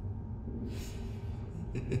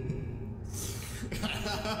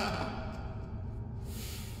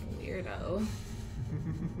 Weirdo.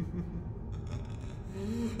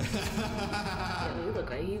 Yeah, he look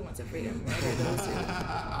like he wants to freaking murder those two.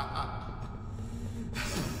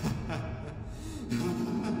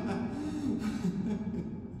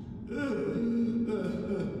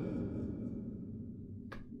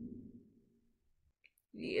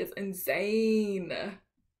 He is insane.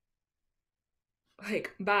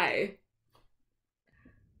 Like, bye.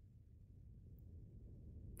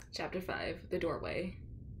 Chapter 5, The Doorway.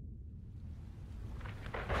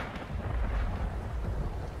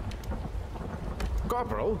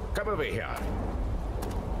 Corporal, come over here.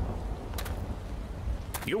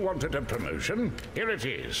 You wanted a promotion? Here it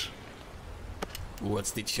is.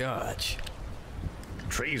 What's the charge?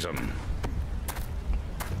 Treason.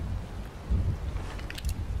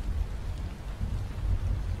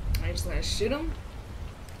 I just gonna shoot him?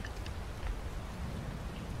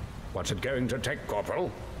 What's it going to take,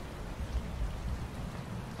 Corporal?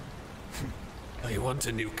 I want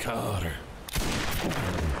a new car.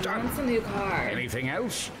 Done. Wants a new car. Anything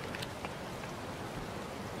else?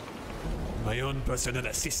 My own personal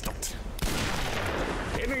assistant.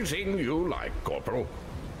 Anything you like, Corporal.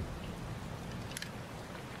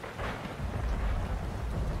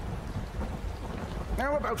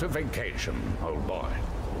 How about a vacation, old boy?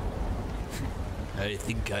 I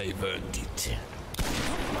think I've earned it.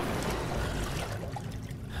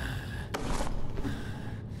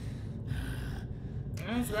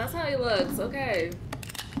 So that's how he looks, okay.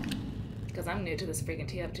 Because I'm new to this freaking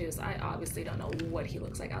TF2, so I obviously don't know what he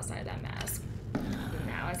looks like outside that mask.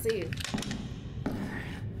 Now I see.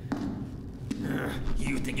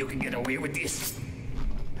 You think you can get away with this?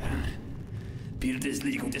 Build this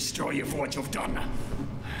legal destroy you for what you've done.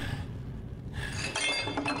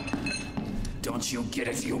 Don't you get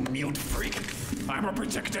it, you mute freak? I'm a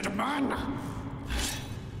protected man!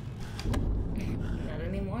 Not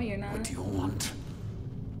anymore, you're not. What do you want?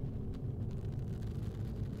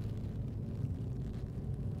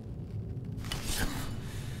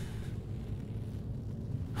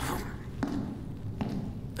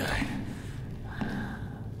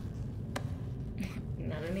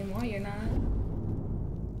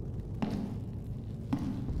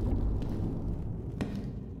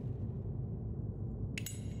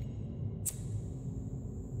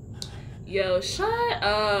 Yo, shut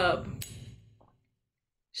up.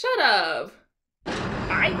 Shut up.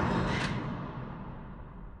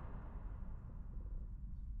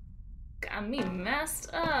 Got me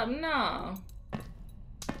messed up. No.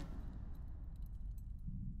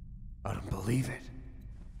 I don't believe it.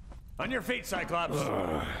 On your feet, Cyclops.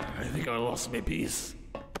 I think I lost my piece.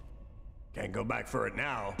 Can't go back for it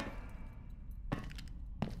now.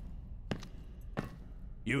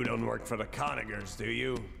 You don't work for the Conagers, do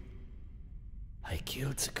you? I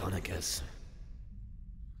killed the Conagers.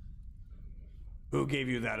 Who gave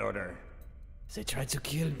you that order? They tried to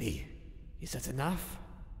kill me. Is that enough?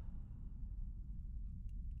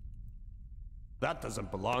 That doesn't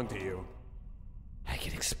belong to you. I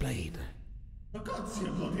can explain. I can't see a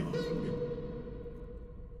bloody thing.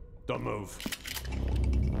 Don't move.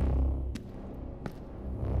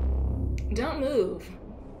 Don't move.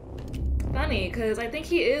 Funny, because I think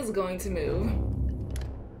he is going to move.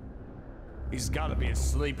 He's gotta be a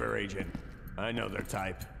sleeper agent. I know their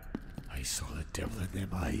type. I saw the devil in them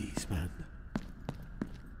eyes, man.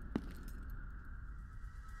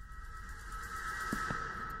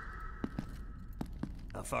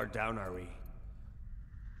 How far down are we?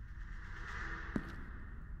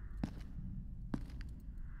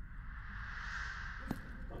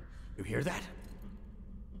 You hear that?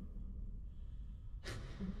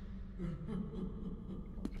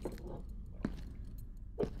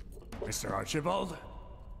 Mr. Archibald?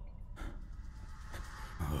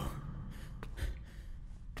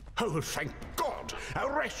 Oh, thank God!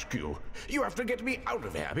 A rescue! You have to get me out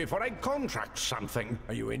of here before I contract something.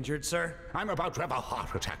 Are you injured, sir? I'm about to have a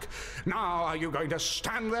heart attack. Now, are you going to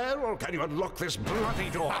stand there, or can you unlock this bloody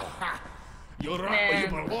door? You're right where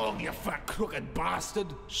you belong, you fat crooked bastard.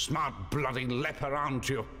 Smart bloody leper, aren't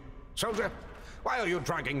you? Soldier, why are you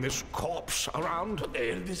dragging this corpse around? What the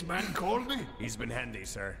hell did this man call me? He's been handy,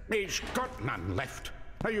 sir. He's got none left.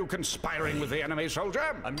 Are you conspiring with the enemy,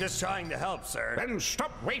 soldier? I'm just trying to help, sir. Then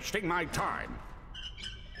stop wasting my time.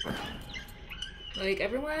 Like,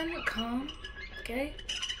 everyone, calm, okay?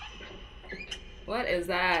 What is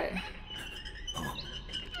that?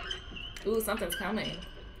 Ooh, something's coming.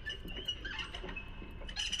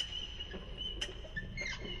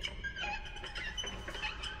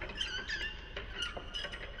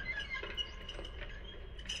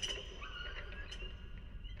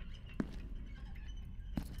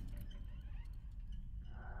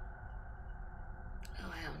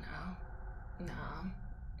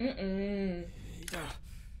 Mm-mm.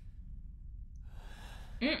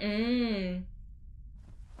 Mm-mm.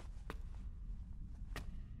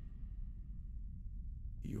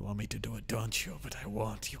 You want me to do it, don't you? But I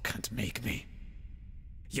won't. You can't make me.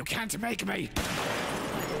 You can't make me!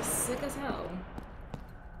 You're sick as hell.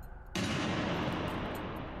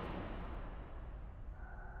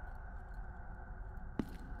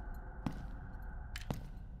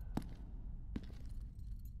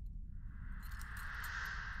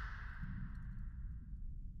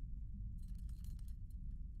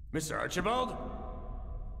 Mr. Archibald?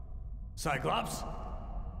 Cyclops?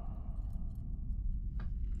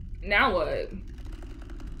 Now what?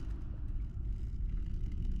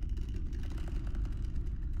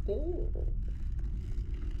 Ooh.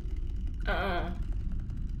 Nah.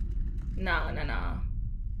 Nah.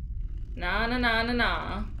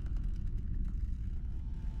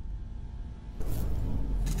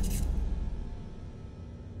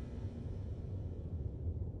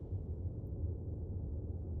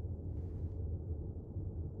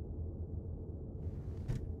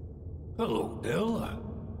 Hello, Bill.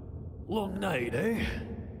 Long night, eh?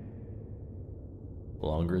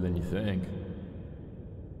 Longer than you think.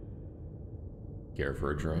 Care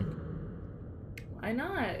for a drink? Why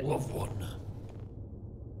not? Love one.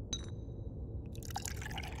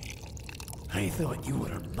 I thought you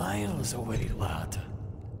were miles away, lad.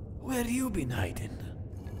 Where you been hiding?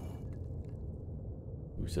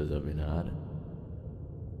 Who says I've been hiding?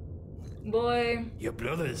 Boy. Your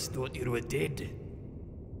brothers thought you were dead.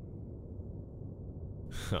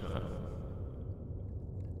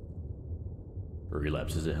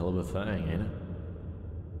 Relapse is a hell of a thing, ain't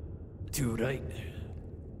it? Too right.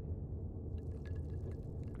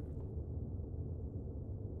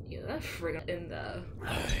 Yeah, that friggin' in the.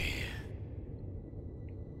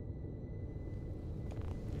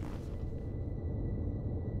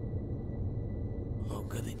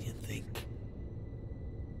 Longer than you think.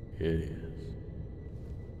 It is.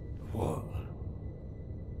 What?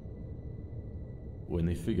 When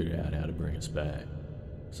they figured out how to bring us back,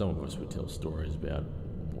 some of us would tell stories about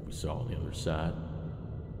what we saw on the other side.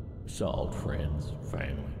 We saw old friends,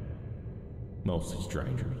 family, mostly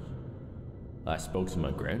strangers. I spoke to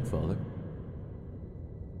my grandfather.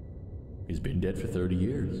 He's been dead for 30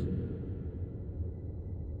 years.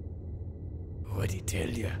 What'd he tell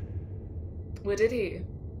you? What did he?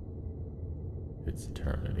 It's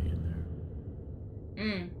eternity in there.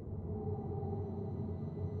 Mm.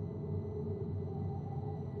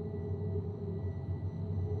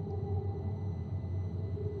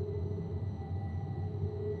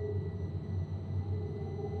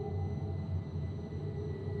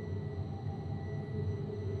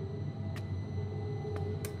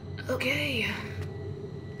 Okay.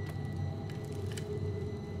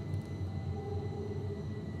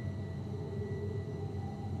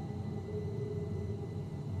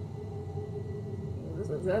 This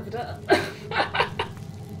is effed up.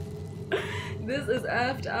 This is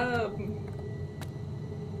effed up.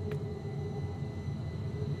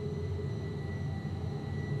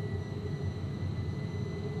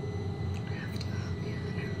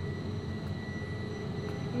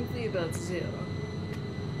 Let's see about to do.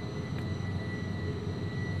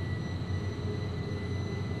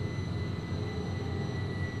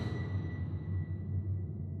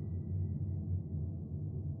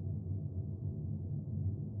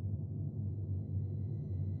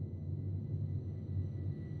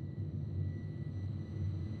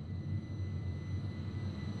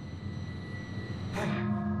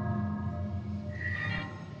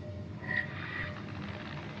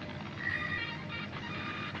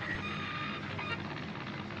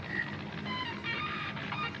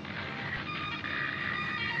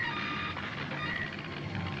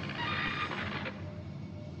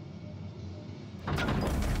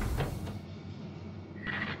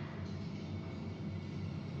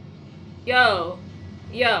 Yo,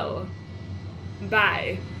 yo,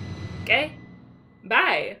 bye. Okay?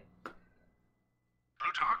 Bye.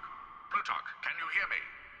 Plutarch? Plutarch, can you hear me?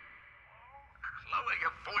 Lower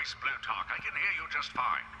your voice, Plutarch. I can hear you just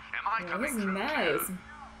fine. Am I Oh, coming this is through nice. clear?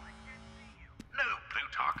 No,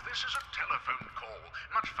 Plutarch, this is a telephone call.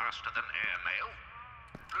 Much faster than airmail.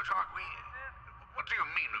 Plutarch, what do you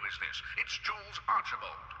mean, who is this? It's Jules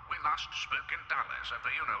Archibald. We last spoke in Dallas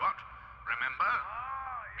over you-know-what. Remember?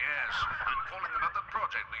 Yes, I'm calling about the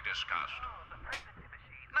project we discussed.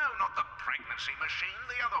 No, not the pregnancy machine,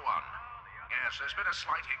 the other one. Yes, there's been a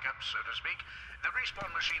slight hiccup, so to speak. The respawn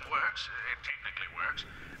machine works. It technically works.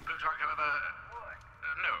 Plutarch, however...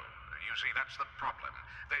 no. You see, that's the problem.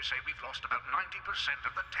 They say we've lost about 90%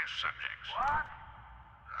 of the test subjects. What?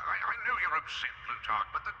 I know you're upset, Plutarch,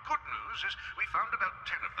 but the good news is we found about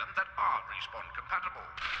 10 of them that are respawn compatible.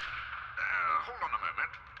 Hold on a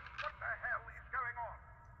moment. What the hell is going on?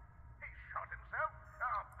 He shot himself?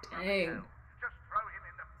 Oh, dang. Just throw him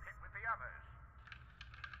in the pit with the others.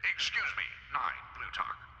 Excuse me, 9,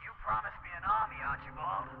 Plutarch. You promised me an army,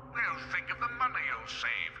 Archibald. Well, think of the money you'll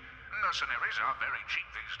save. Mercenaries are very cheap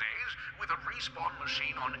these days. With a respawn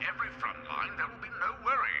machine on every front line, there will be no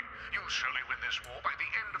worry. You'll surely win this war by the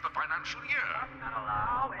end of the financial year. That's not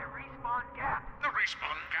allow a respawn gap. The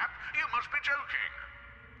respawn gap? You must be joking.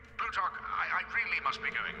 Plutarch, I really must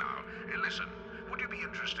be going now. Listen, would you be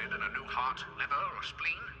interested in a new heart, liver, or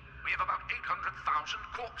spleen? We have about 800,000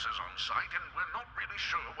 corpses on site, and we're not really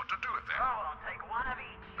sure what to do with them. Oh, I'll take one of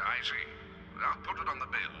each. I see. I'll put it on the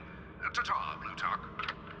bill. Ta-ta, Plutarch.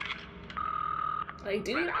 Like,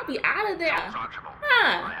 dude, I'll be out of there.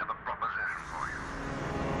 Huh. I have a proposition for you.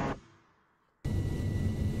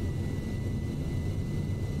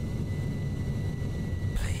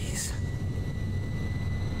 Please.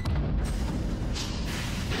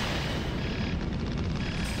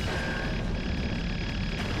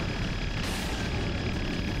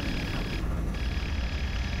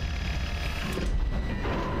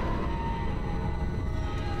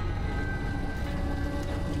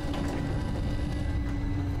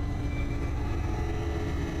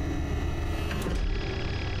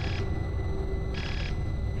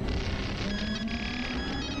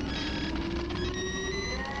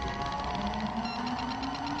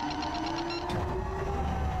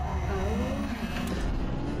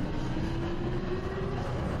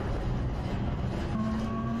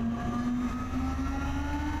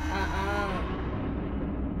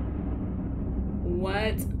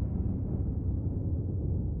 What?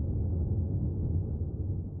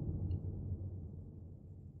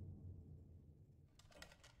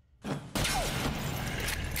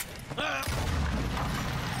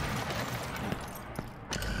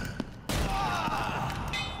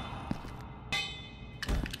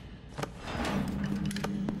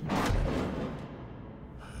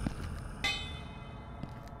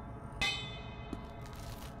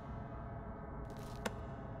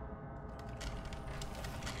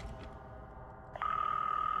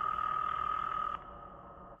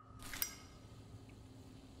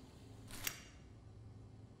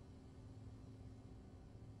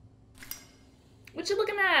 What you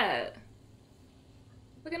looking at?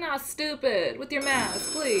 Looking all stupid with your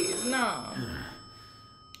mask, please. No.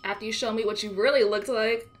 After you show me what you really looked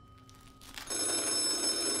like.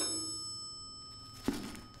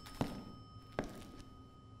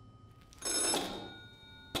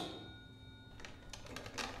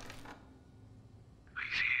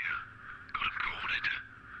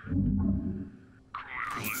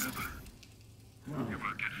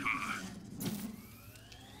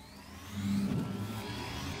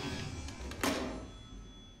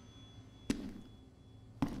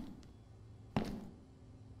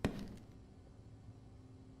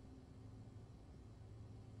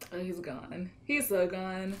 Oh, he's gone. He's so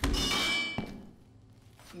gone.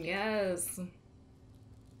 Yes.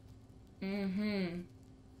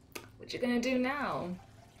 What you gonna do now?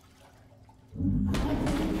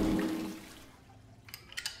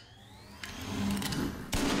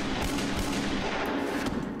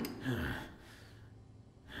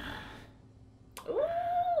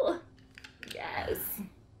 Ooh. Yes.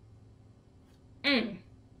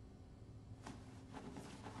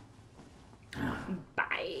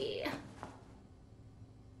 Bye.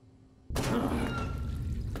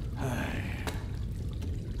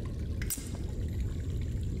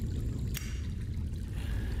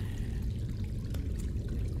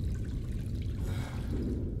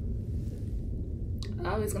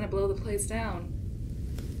 Oh, he's gonna blow the place down.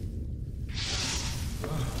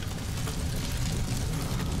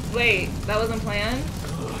 Wait, that wasn't planned?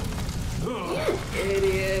 You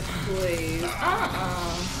idiot, please.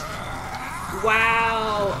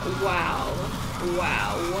 Wow, wow,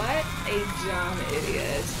 wow. What a dumb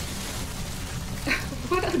idiot.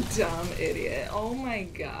 What a dumb idiot. Oh my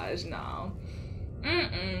gosh, no.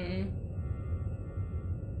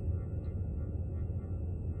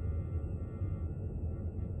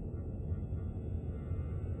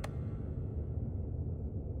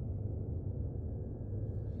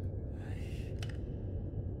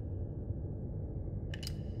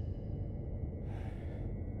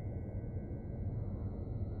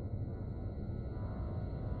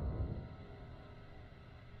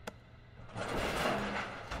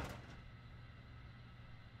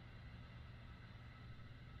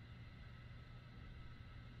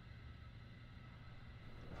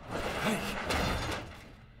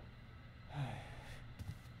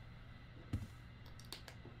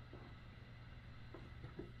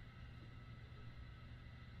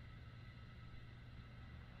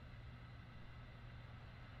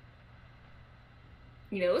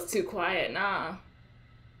 You know, it's too quiet, nah.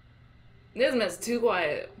 This mess too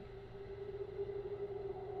quiet.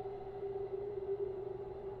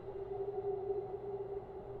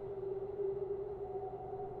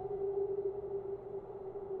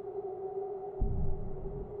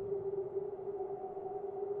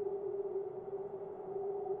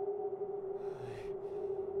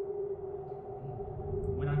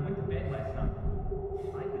 When I went to bed last night,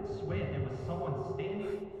 I could swear there was someone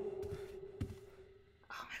standing.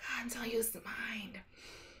 Oh my god, I'm telling you, it's the mind.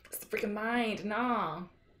 It's the freaking mind, nah.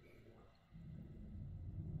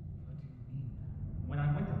 When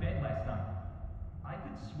I went to bed last night, I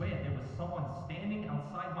could swear there was someone standing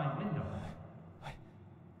outside my window.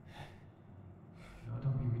 No,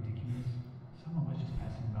 don't be ridiculous. Someone was just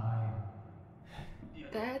passing by.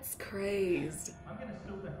 That's crazy. I'm gonna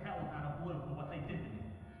sue the hell out of Blue for what they did to me.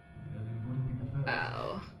 It wouldn't be the first.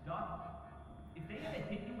 Oh. Doc, if they ever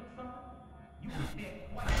hit you with something, you would stare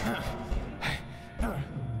twice.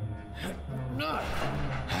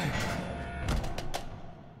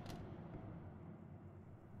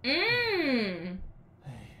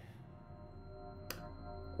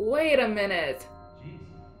 Wait a minute.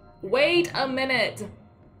 Wait a minute.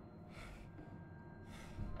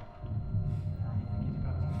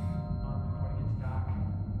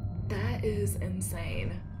 That is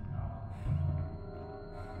insane.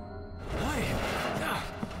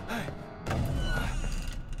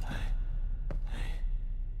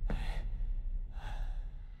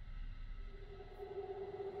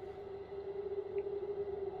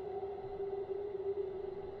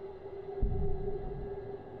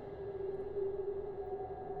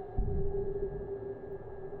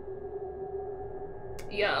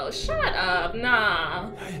 Yo, shut up.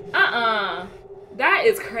 Nah. That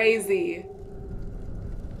is crazy.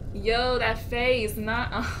 Yo, that face.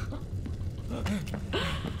 Nah.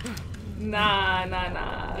 Nah.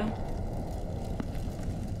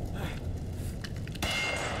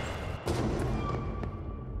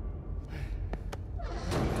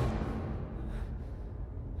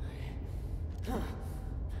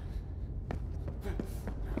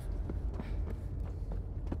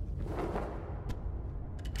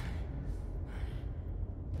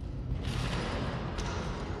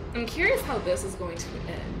 I'm curious how this is going to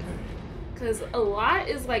end. Because a lot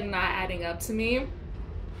is like not adding up to me.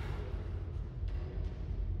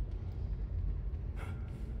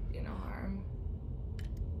 Do no harm.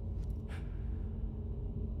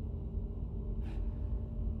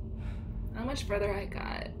 How much further I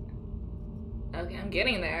got? Okay, I'm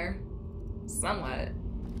getting there. Somewhat.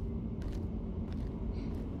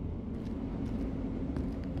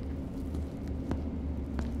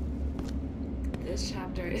 This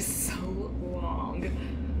chapter is so long.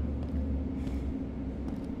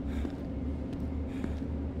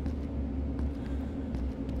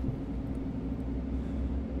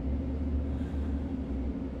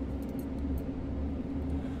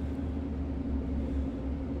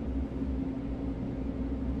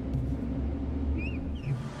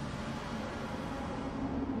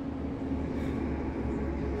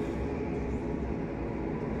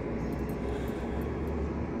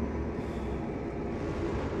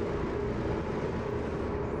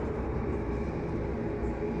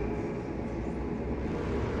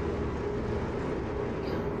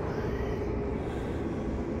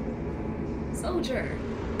 Soldier,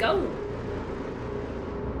 go!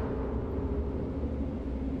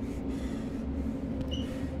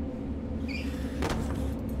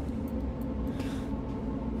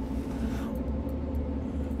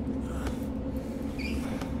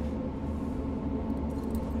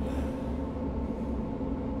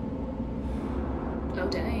 Oh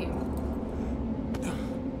dang.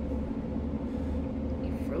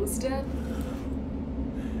 You froze to death?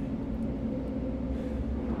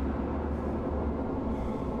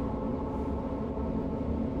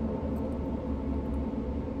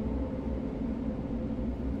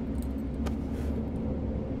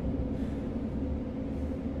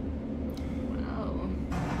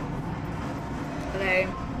 Okay,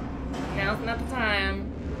 now's not the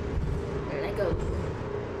time. Let go.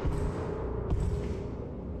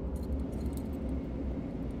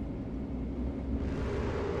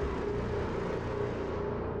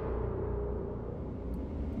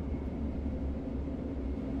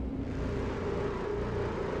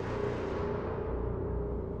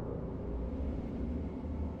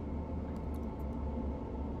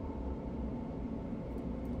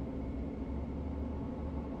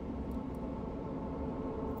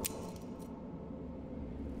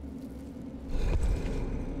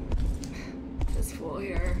 This fool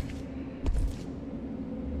here.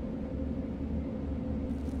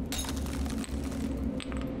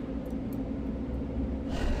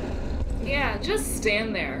 Yeah, just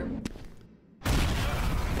stand there.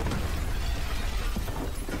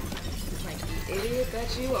 Like the idiot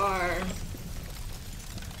that you are.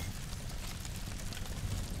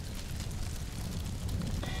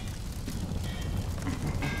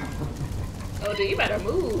 Oh, dude, you better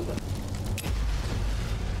move.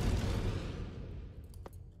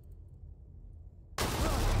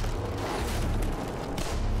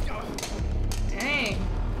 Dang.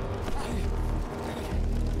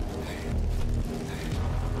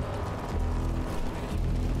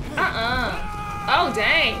 Oh,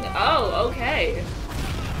 dang. Oh, okay.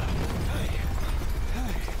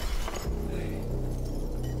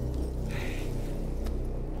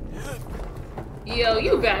 Yo,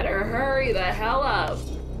 you better hurry the hell up.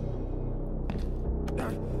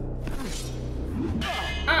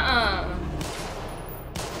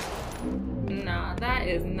 Nah, that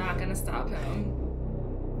is not gonna stop him.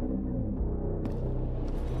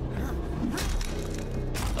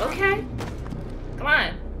 Okay. Come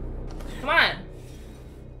on. Come on.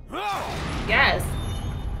 Yes.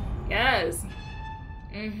 Yes.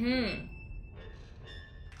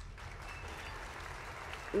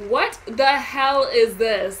 What the hell is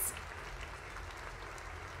this?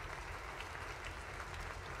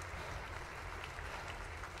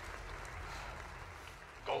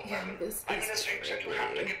 Goldman, I'm in a fix and you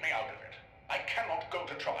have to get me out of it. I cannot go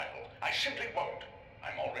to trial. I simply won't.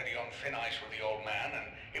 I'm already on thin ice with the old man, and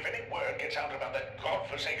if any word gets out about that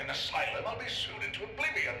godforsaken asylum, I'll be sued into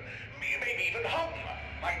oblivion, maybe even hung.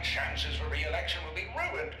 My chances for re-election will be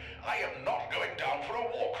ruined. I am not going down for a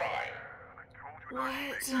war crime.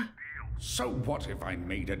 What? So what if I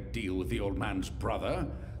made a deal with the old man's brother?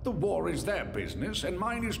 The war is their business, and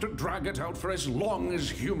mine is to drag it out for as long as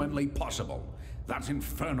humanly possible. That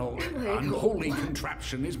infernal, unholy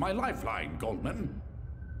contraption is my lifeline, Goldman.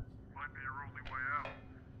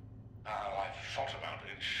 I've thought about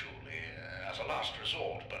it, surely, as a last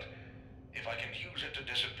resort, but if I can use it to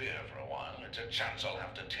disappear for a while, it's a chance I'll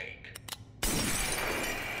have to take.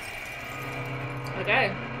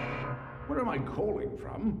 Okay. Where am I calling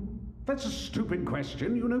from? That's a stupid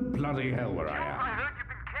question. You know bloody hell where I am. I heard you've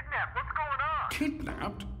been kidnapped. What's going on?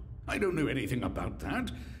 Kidnapped? I don't know anything about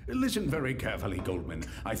that. Listen very carefully, Goldman.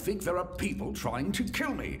 I think there are people trying to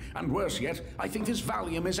kill me. And worse yet, I think this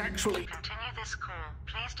Valium is actually... Continue this call.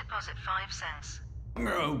 Please deposit 5 cents.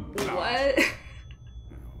 Oh, what?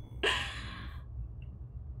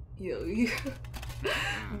 Yo,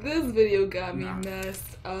 this video got me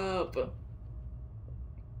messed up.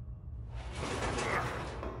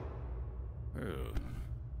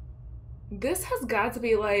 This has got to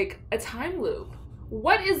be like a time loop.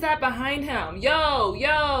 What is that behind him? Yo,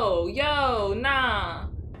 yo, yo, nah.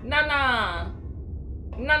 Nah, nah.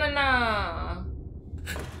 Nah, nah, nah.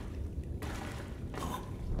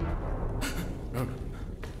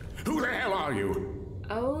 Who the hell are you?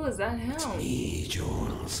 Oh, is that him? It's me,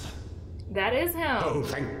 Jules. That is him. Oh,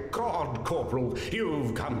 thank God, Corporal.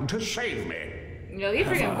 You've come to save me. Yo, he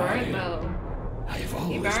freaking burned though. I've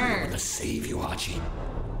always been able to save you, Archie.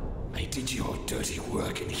 I did your dirty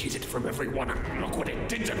work and hid it from everyone, and look what it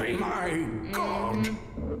did to me. My God.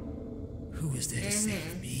 Who is there to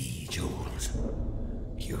save me, Jules?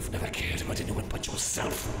 You've never cared about anyone but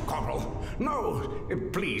yourself. Corporal, no.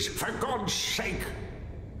 Please, for God's sake.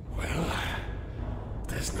 Well,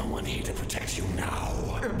 there's no one here to protect you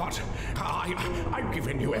now. But I've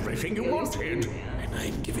given you everything you wanted. And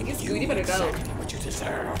I'm giving you better exactly go. what you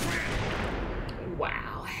deserve.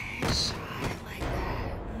 Wow, headshot like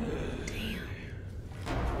that. Damn.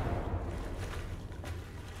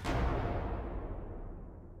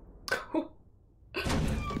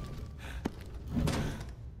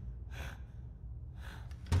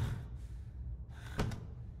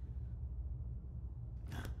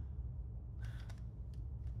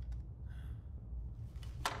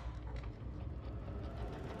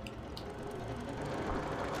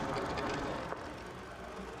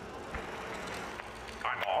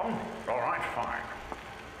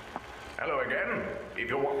 Hello again. If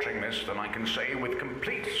you're watching this, then I can say with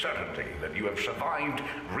complete certainty that you have survived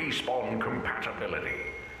respawn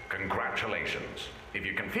compatibility. Congratulations. If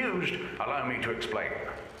you're confused, allow me to explain.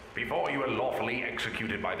 Before you were lawfully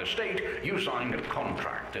executed by the state, you signed a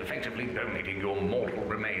contract effectively donating your mortal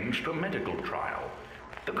remains to a medical trial.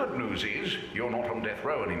 The good news is you're not on death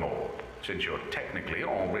row anymore, since you're technically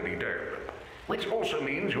already dead. Which also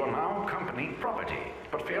means you are now company property.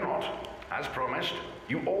 But fear not. As promised,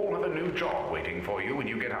 you all have a new job waiting for you when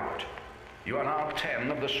you get out. You are now 10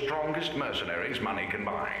 of the strongest mercenaries money can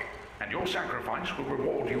buy, and your sacrifice will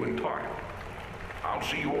reward you in time. I'll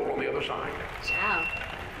see you all on the other side. Ciao.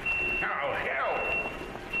 Oh, hell!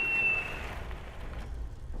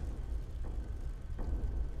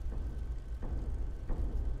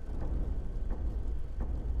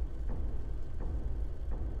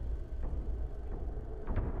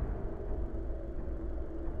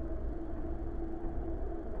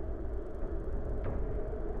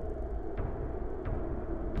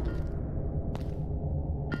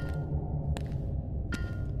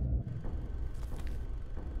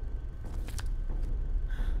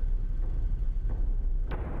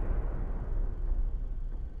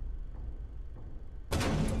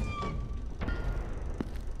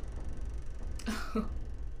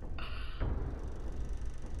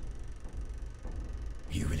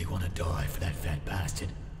 You really want to die for that fat bastard?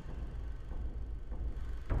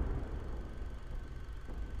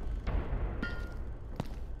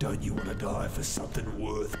 Don't you want to die for something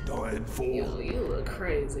worth dying for? Yo, you look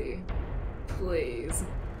crazy. Please.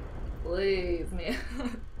 Please, man.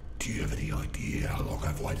 Do you have any idea how long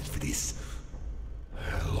I've waited for this?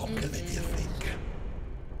 Longer than you think.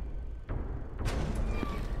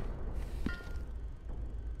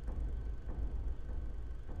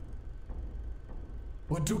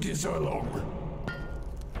 What took you so long?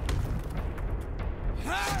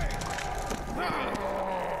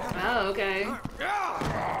 Oh, okay.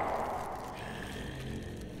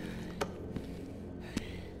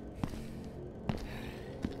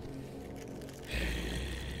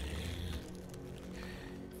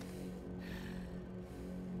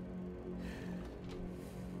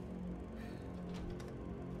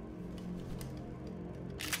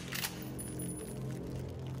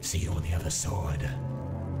 See you on the other side.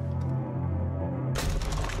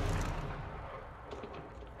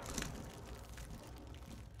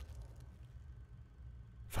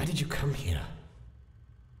 Why did you come here?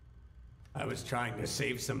 I was trying to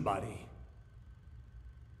save somebody.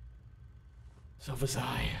 So was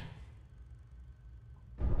I.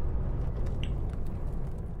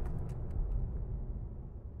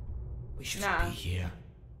 We shouldn't be here.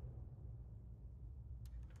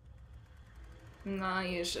 Nah,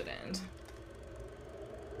 you shouldn't.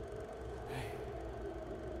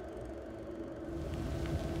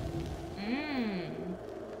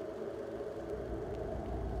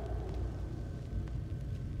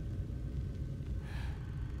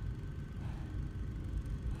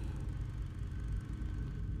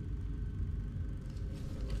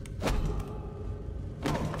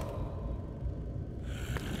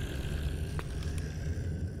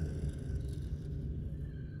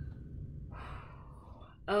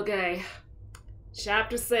 Okay.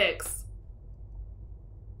 Chapter 6.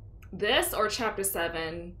 This or chapter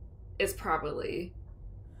 7 is probably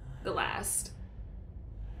the last.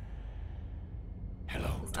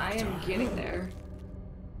 Hello, I am getting there.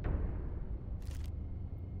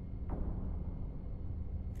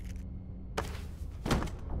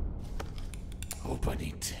 Open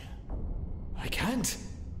it. I can't.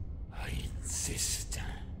 I insist.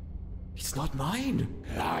 It's not mine.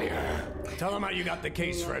 Liar. Tell him how you got the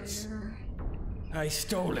case, Fritz. I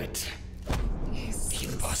stole it.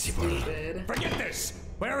 Impossible. Stupid. Forget this.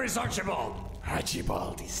 Where is Archibald?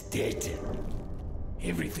 Archibald is dead.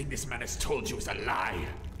 Everything this man has told you is a lie.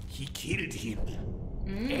 He killed him.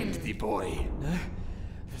 And the boy.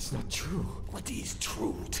 That's not true. What is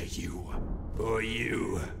true to you? Or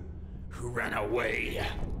you, who ran away?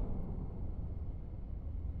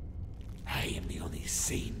 I am the only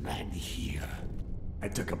sane man here. I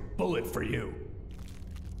took a bullet for you.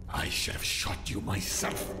 I should have shot you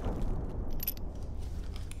myself.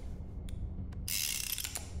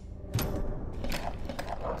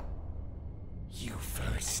 You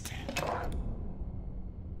first.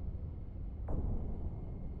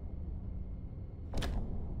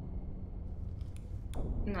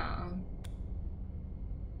 No.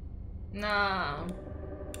 No.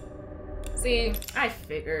 See, I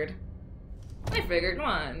figured. Come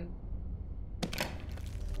on.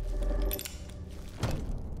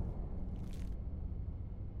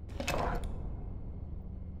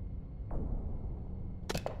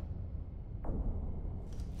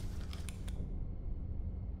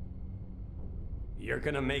 You're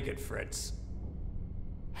gonna make it, Fritz.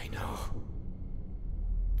 I know.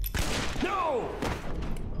 No!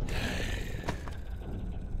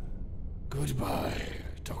 Goodbye,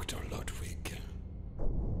 Dr. Ludwig.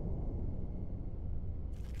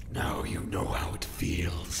 Now you know how it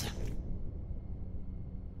feels.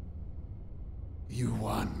 You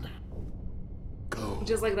won. Go.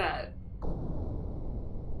 Just like that.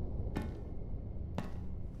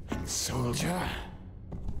 And soldier,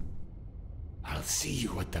 I'll see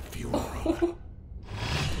you at the funeral.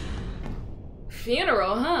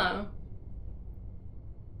 Funeral, huh?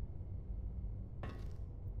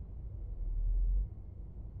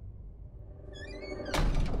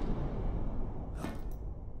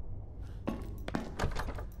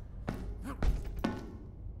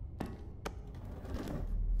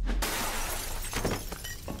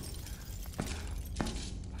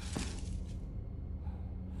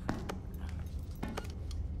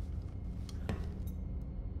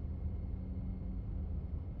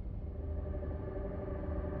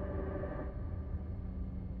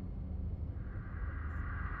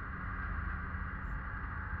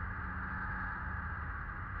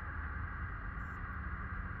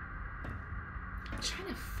 I'm trying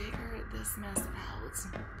to figure this mess out.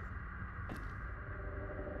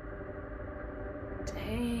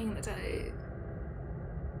 Dang, the tight.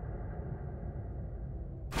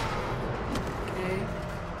 Okay.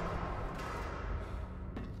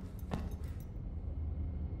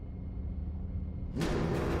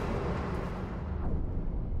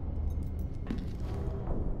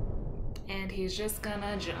 And he's just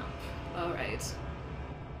gonna jump. All right.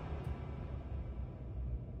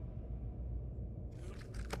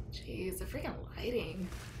 Jeez, the freaking lighting.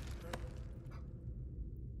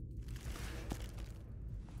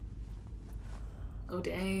 Oh,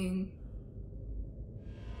 dang.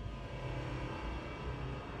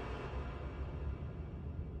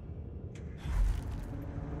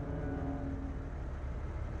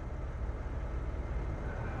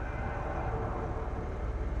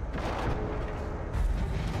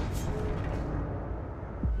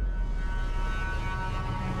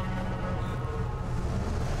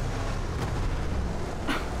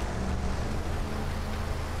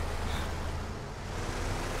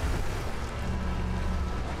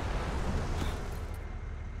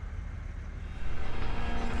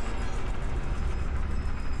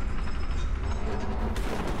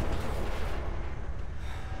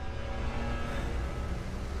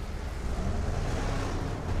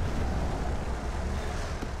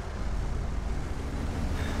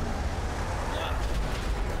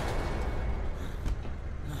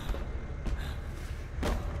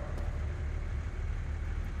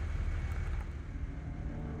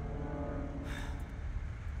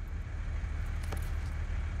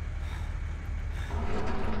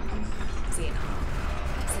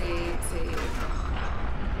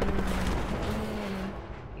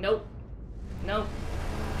 Nope. Nope.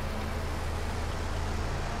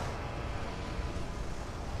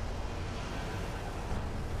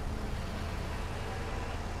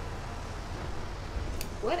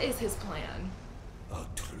 What is his plan? Our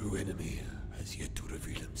true enemy has yet to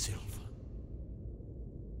reveal himself.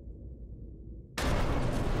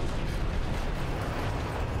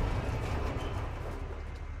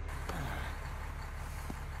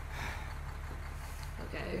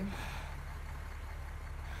 Okay.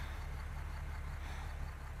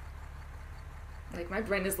 Like, my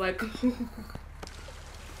brain is like...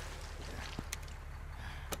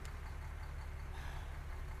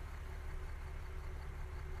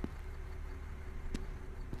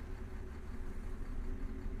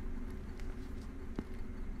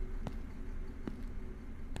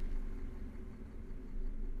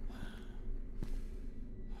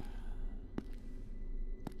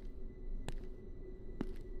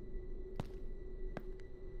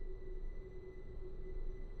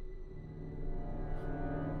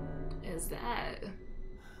 is that?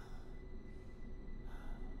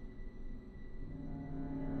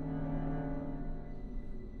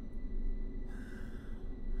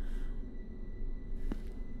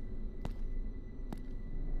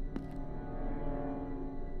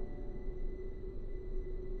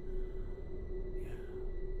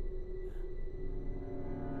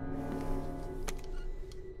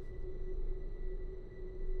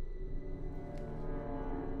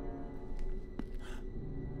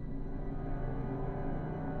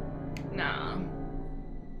 Nah.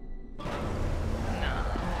 Nah.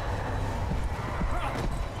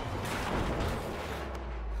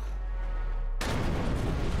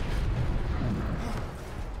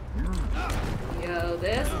 Yo,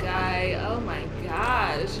 this guy, oh my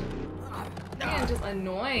gosh. Man, just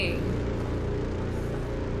annoying.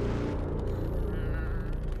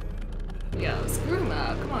 Yo, screw him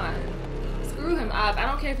up, come on. Screw him up. I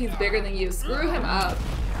don't care if he's bigger than you. Screw him up.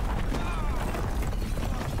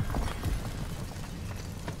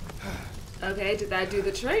 Okay, did that do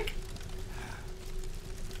the trick?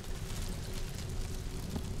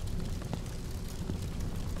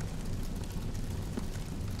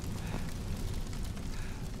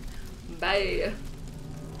 Bye.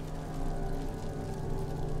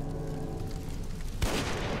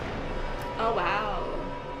 Oh wow.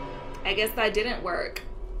 I guess that didn't work.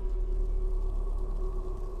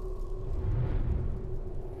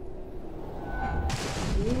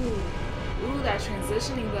 Ooh, that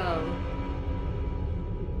transitioning though.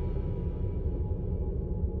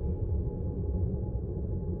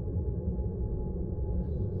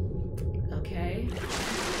 Okay.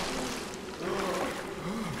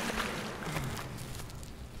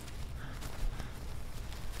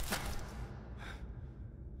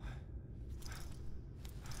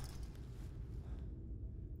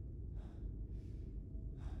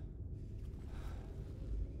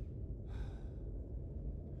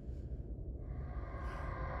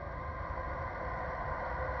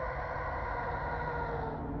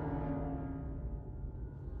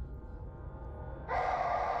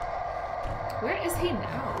 Where is he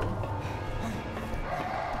now?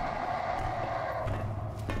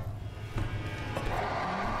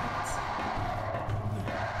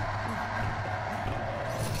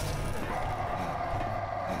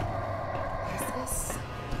 This is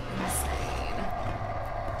insane.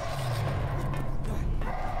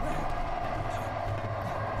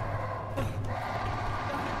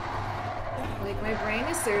 Like, my brain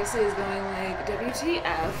is seriously going like,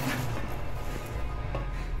 WTF?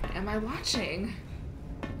 Am I watching?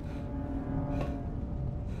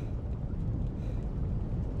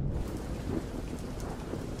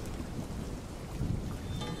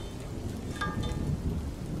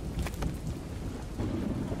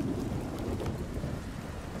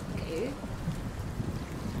 Okay.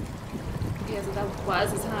 Okay, so that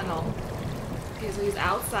was a tunnel. Okay, so he's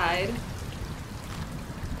outside.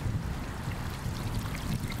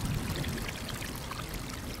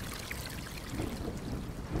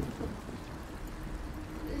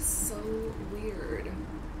 Weird.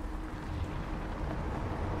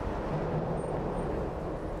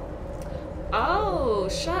 Oh,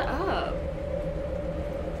 shut up.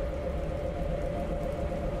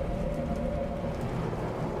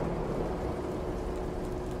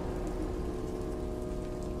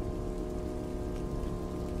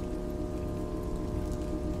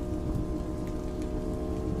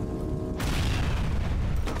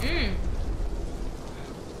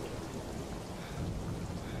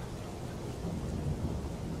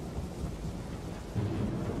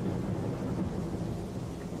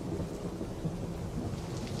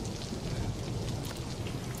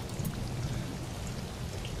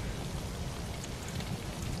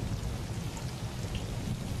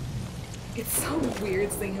 It's so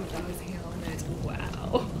weird seeing him without his helmet.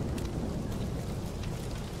 Wow.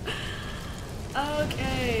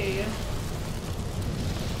 Okay.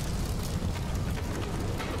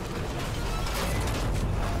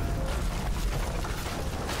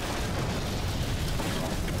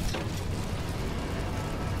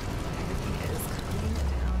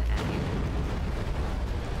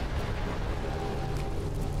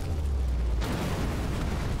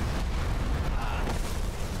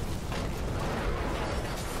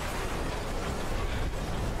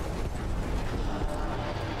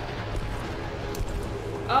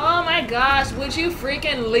 gosh, would you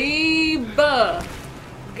freaking leave?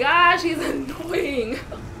 Gosh, he's annoying.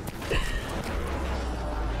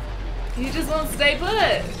 He just won't stay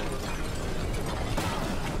put.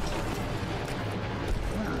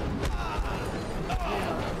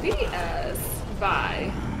 BS.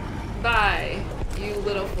 Bye. Bye, you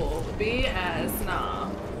little fool. BS.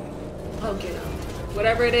 Nah. Oh, get him.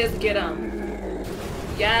 Whatever it is, get him.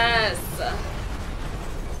 Yes.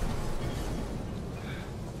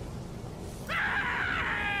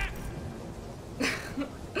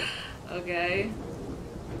 Okay.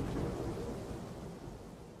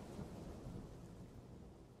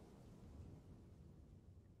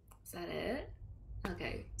 Is that it?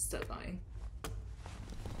 Okay, still going.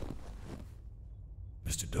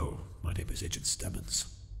 Mr. Doe, my name is Agent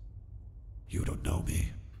Stemmons. You don't know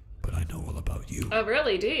me, but I know all about you. Oh,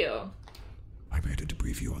 really? Do you? I'm here to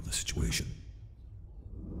debrief you on the situation.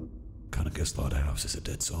 Conacher Slaughterhouse is a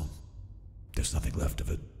dead zone. There's nothing left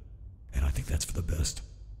of it, and I think that's for the best.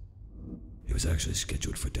 It was actually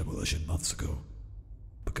scheduled for demolition months ago,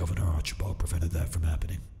 but Governor Archibald prevented that from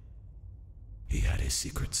happening. He had his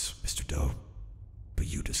secrets, Mr. Doe, but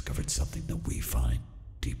you discovered something that we find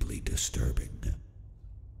deeply disturbing.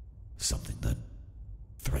 Something that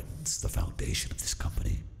threatens the foundation of this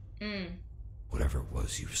company. Whatever it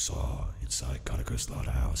was you saw inside Conacher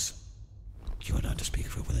Slaughterhouse, you are not to speak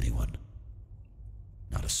of it with anyone.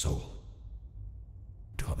 Not a soul.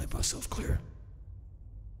 Do I make myself clear?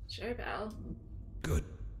 Sure, pal. Good.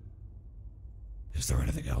 Is there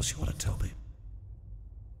anything else you want to tell me?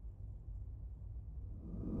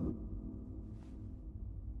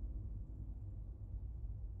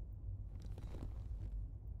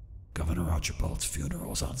 Governor Archibald's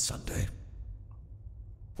funeral's on Sunday.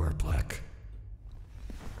 Wear black.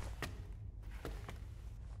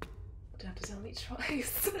 Don't have to tell me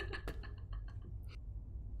twice.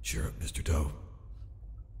 Cheer up, Mr. Doe.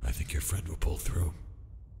 I think your friend will pull through.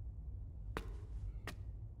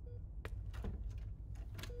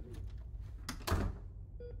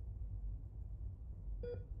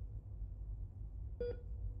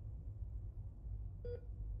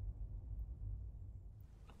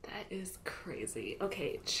 That is crazy.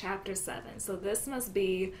 Okay, chapter 7. So this must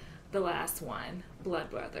be the last one. Blood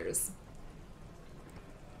Brothers.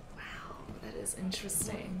 Wow, that is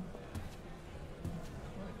interesting.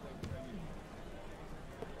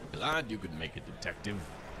 Glad you could make it, Detective.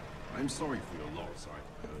 I'm sorry for your loss.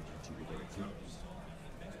 I heard you two were very close.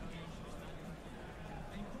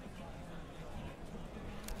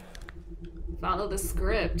 Follow the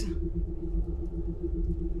script.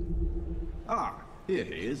 Ah, here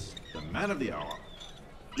he is, the man of the hour.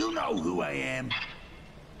 You know who I am.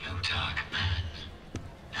 Plutarch, man.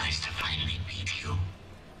 Nice to finally meet you.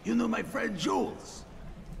 You know my friend Jules.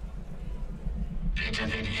 Better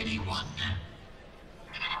than anyone.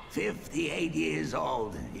 58 years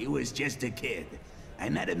old. He was just a kid. I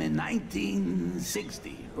met him in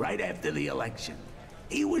 1960, right after the election.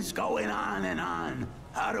 He was going on and on.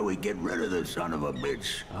 How do we get rid of the son of a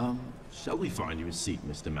bitch? Shall we find you a seat,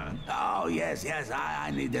 Mr. Man? Oh, yes,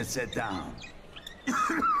 I need to sit down.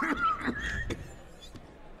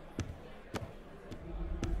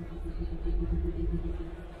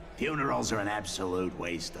 Funerals are an absolute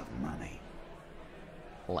waste of money.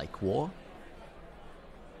 Like war?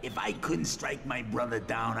 If I couldn't strike my brother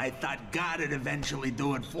down, I thought God would eventually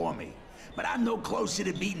do it for me. But I'm no closer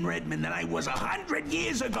to beating Redmond than I was 100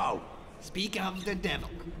 years ago. Speak of the devil,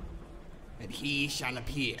 and he shall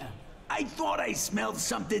appear. I thought I smelled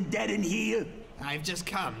something dead in here. I've just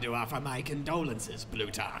come to offer my condolences,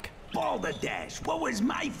 Plutarch. Balderdash, what was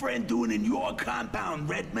my friend doing in your compound,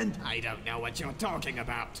 Redmond? I don't know what you're talking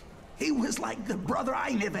about. He was like the brother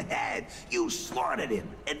I never had. You slaughtered him.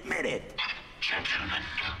 Admit it. Gentlemen.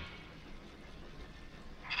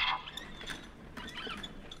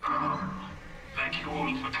 Thank you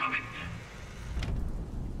all for coming.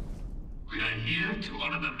 We are here to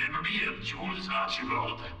honor the memory of Jules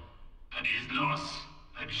Archibald, and his loss,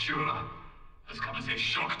 I'm sure, has come as a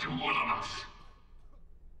shock to all of us.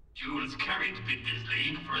 Jules carried Binders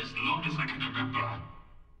League for as long as I can remember,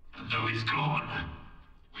 and though he's gone,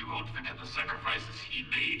 we won't forget the sacrifices he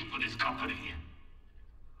made for this company.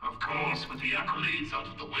 Of course, with the accolades out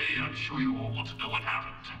of the way, I'm sure you all want to know what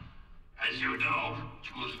happened. As you know,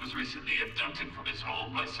 Jules was recently abducted from his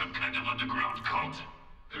home by some kind of underground cult.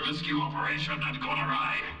 The rescue operation had gone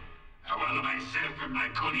awry. However, myself and my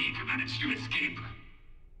colleague managed to escape.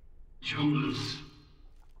 Jules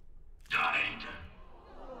died.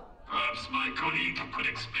 Perhaps my colleague could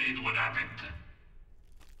explain what happened.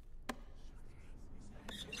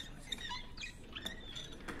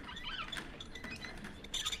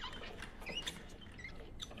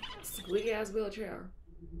 weak ass wheelchair.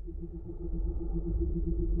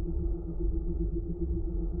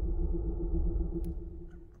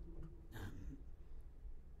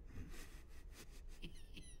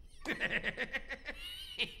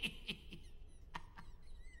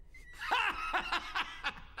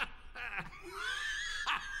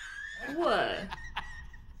 What?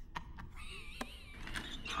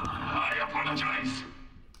 I apologize.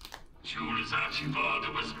 Jules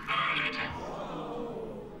Archibald was murdered.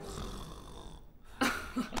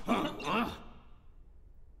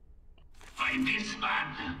 By this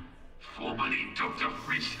man, formerly Dr.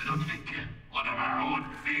 Fritz Ludwig, one of our own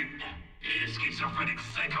men. He is a schizophrenic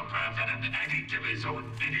psychopath and an addict of his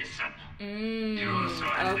own medicine. He also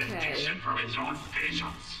has an addiction for his own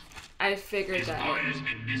patients. I figured His that. boy has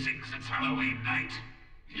been missing since Halloween night.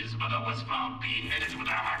 His mother was found beheaded with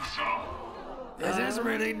a hacksaw. This is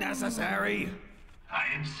really necessary. I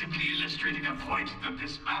am simply illustrating a point that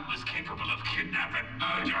this man was capable of kidnap and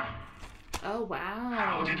murder. Oh, wow.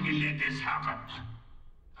 How did we let this happen?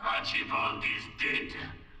 Archibald is dead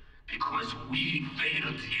because we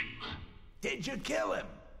failed him. Did you kill him?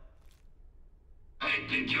 I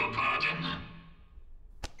beg your pardon?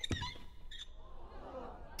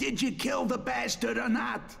 Did you kill the bastard or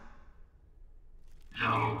not?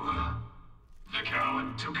 No. The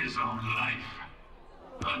coward took his own life.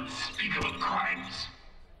 Unspeakable crimes.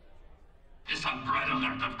 This unbridled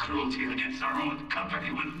act of cruelty against our own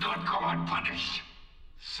company will not go unpunished.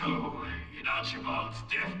 So, in Archibald's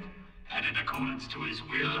death, and in accordance to his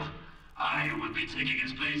will, I will be taking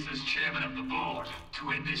his place as chairman of the board to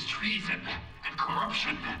end this treason and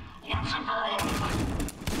corruption once and for all.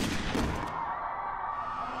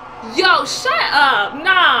 Yo, shut up!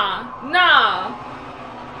 Nah.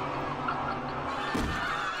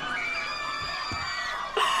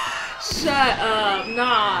 Shut up,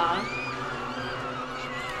 nah.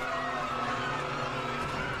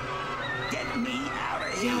 Get me out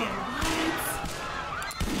of Yo, here.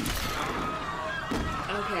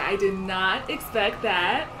 what? Okay, I did not expect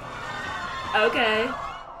that. Okay.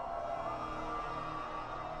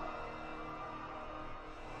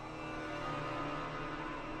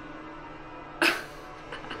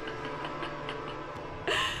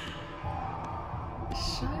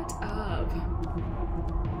 Shut up.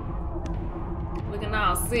 Looking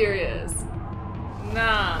all serious.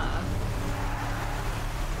 Nah.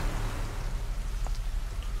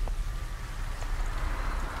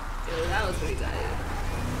 Yo, that was pretty tight.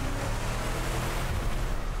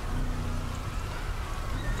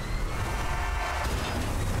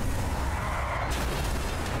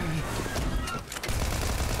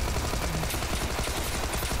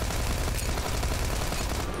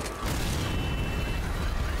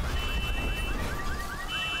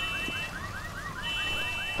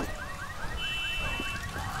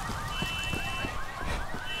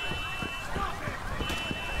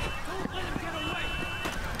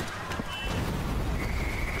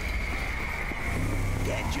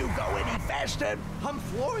 Can't you go any faster? I'm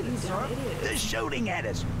flooring it, sir. They're shooting at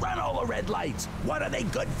us. Run all the red lights. What are they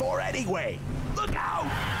good for anyway? Look out!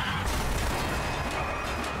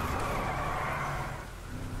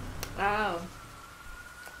 Wow.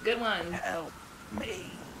 Good one. Help me.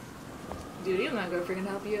 Dude, he's not gonna freaking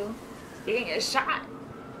help you. You're gonna get shot.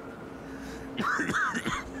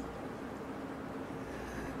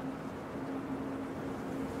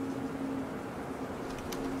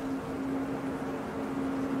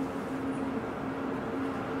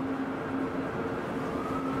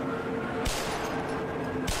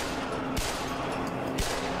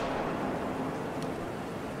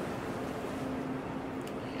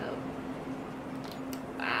 Yep.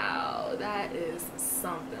 Wow, that is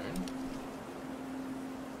something.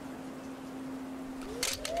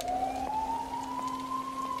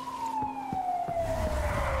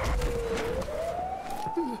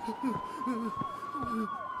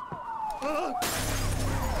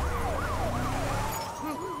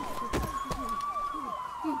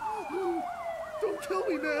 Don't kill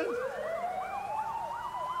me, man.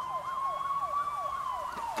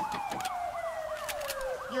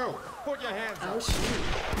 You, put your hands Oh, up.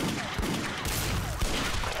 shoot.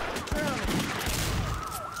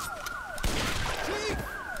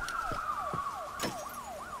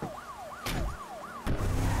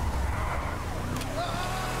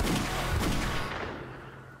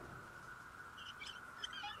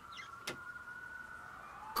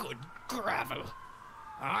 Good gravel.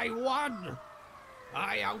 I won.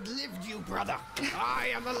 I outlived you, brother.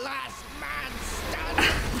 I am the last man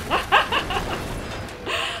standing.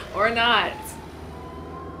 Or not.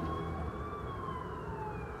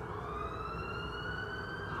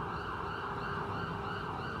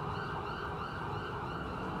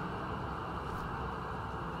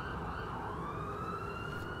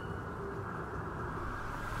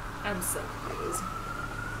 I'm so confused.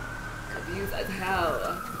 Confused as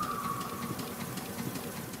hell.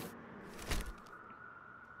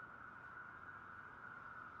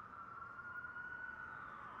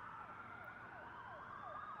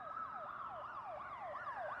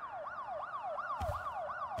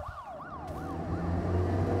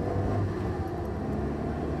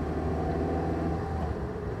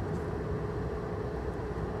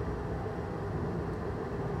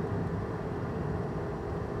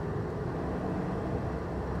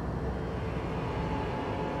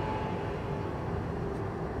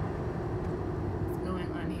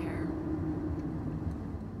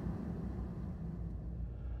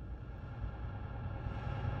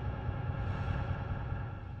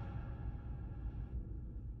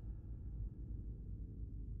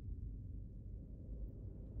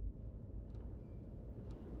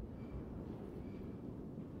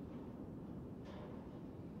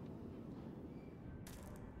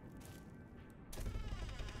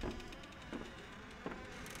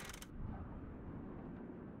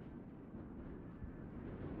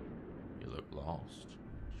 Lost,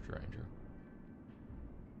 stranger.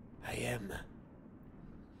 I am.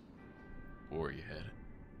 Where are you headed?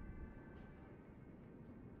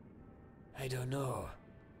 I don't know.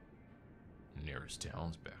 Nearest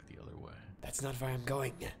town's back the other way. That's not where I'm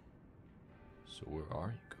going. So where are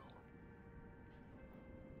you going?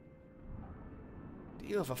 Do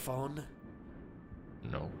you have a phone?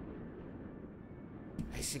 No.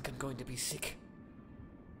 I think I'm going to be sick.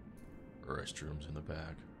 Restroom's in the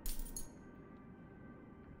back.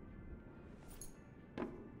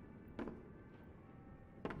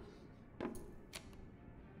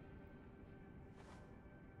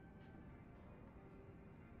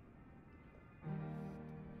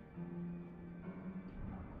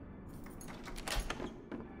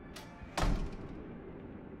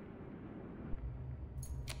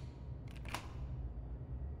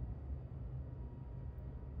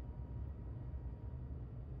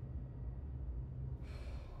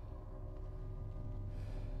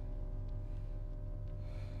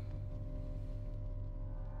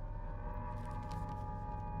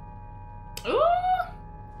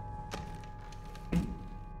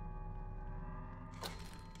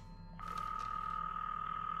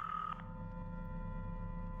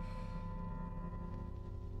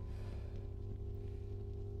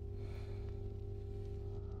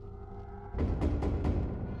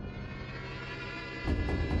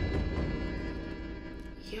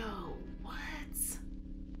 Yo, what?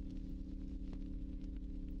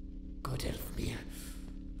 God help me.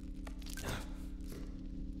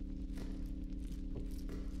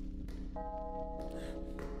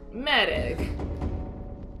 Medic.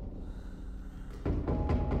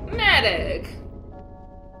 Medic.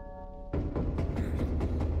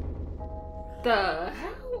 The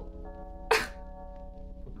hell?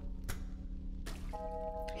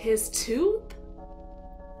 His tooth?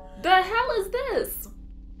 The hell is this?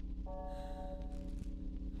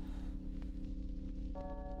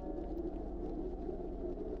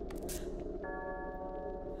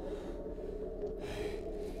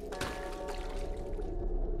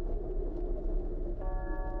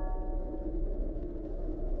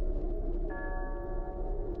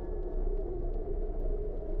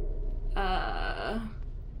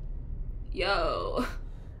 Yo.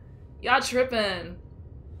 Y'all tripping.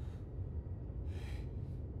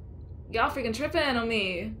 Y'all freaking tripping on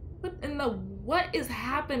me. What is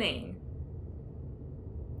happening?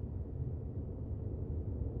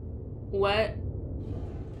 What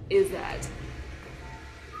is that?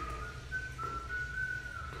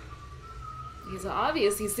 He's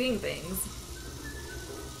obvious he's seeing things.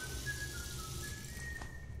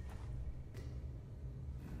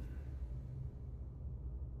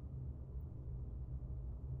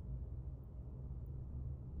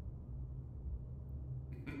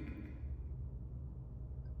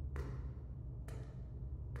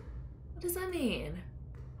 What does that mean?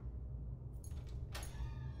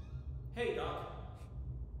 Hey, Doc.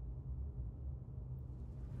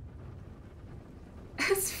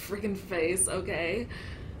 His freaking face, okay.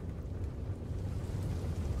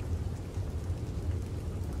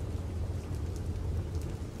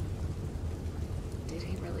 Did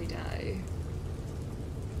he really die?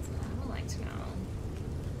 I would like to know.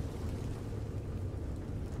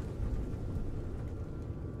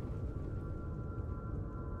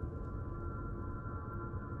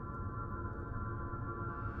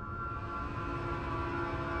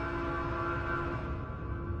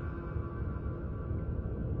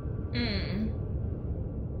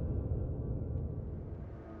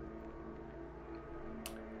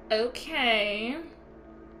 Okay.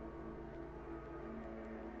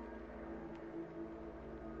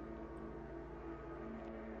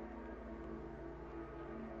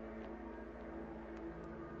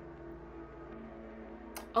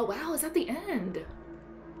 Oh wow, is that the end?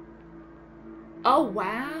 Oh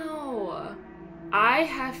wow. I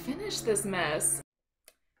have finished this mess.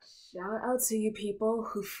 Shout out to you people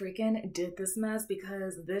who freaking did this mess,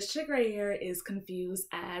 because this chick right here is confused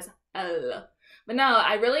as hell. But no,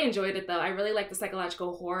 I really enjoyed it though. I really like the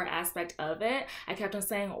psychological horror aspect of it. I kept on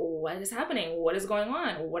saying, what is happening? What is going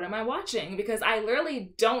on? What am I watching? Because I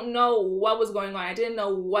literally don't know what was going on. I didn't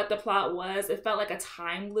know what the plot was. It felt like a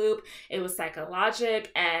time loop. It was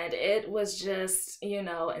psychologic, and it was just, you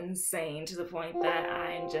know, insane to the point that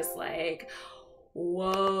I'm just like,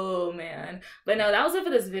 whoa, man. But no, that was it for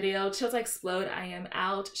this video. Chill to Explode, I am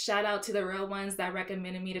out. Shout out to the real ones that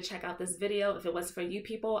recommended me to check out this video. If it wasn't for you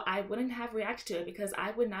people, I wouldn't have reacted to it, because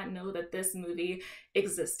I would not know that this movie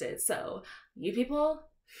existed. So you people,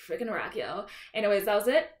 freaking rock, yo. Anyways, that was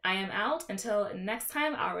it. I am out. Until next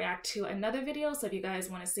time, I'll react to another video. So if you guys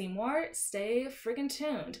want to see more, stay freaking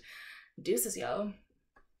tuned. Deuces, yo.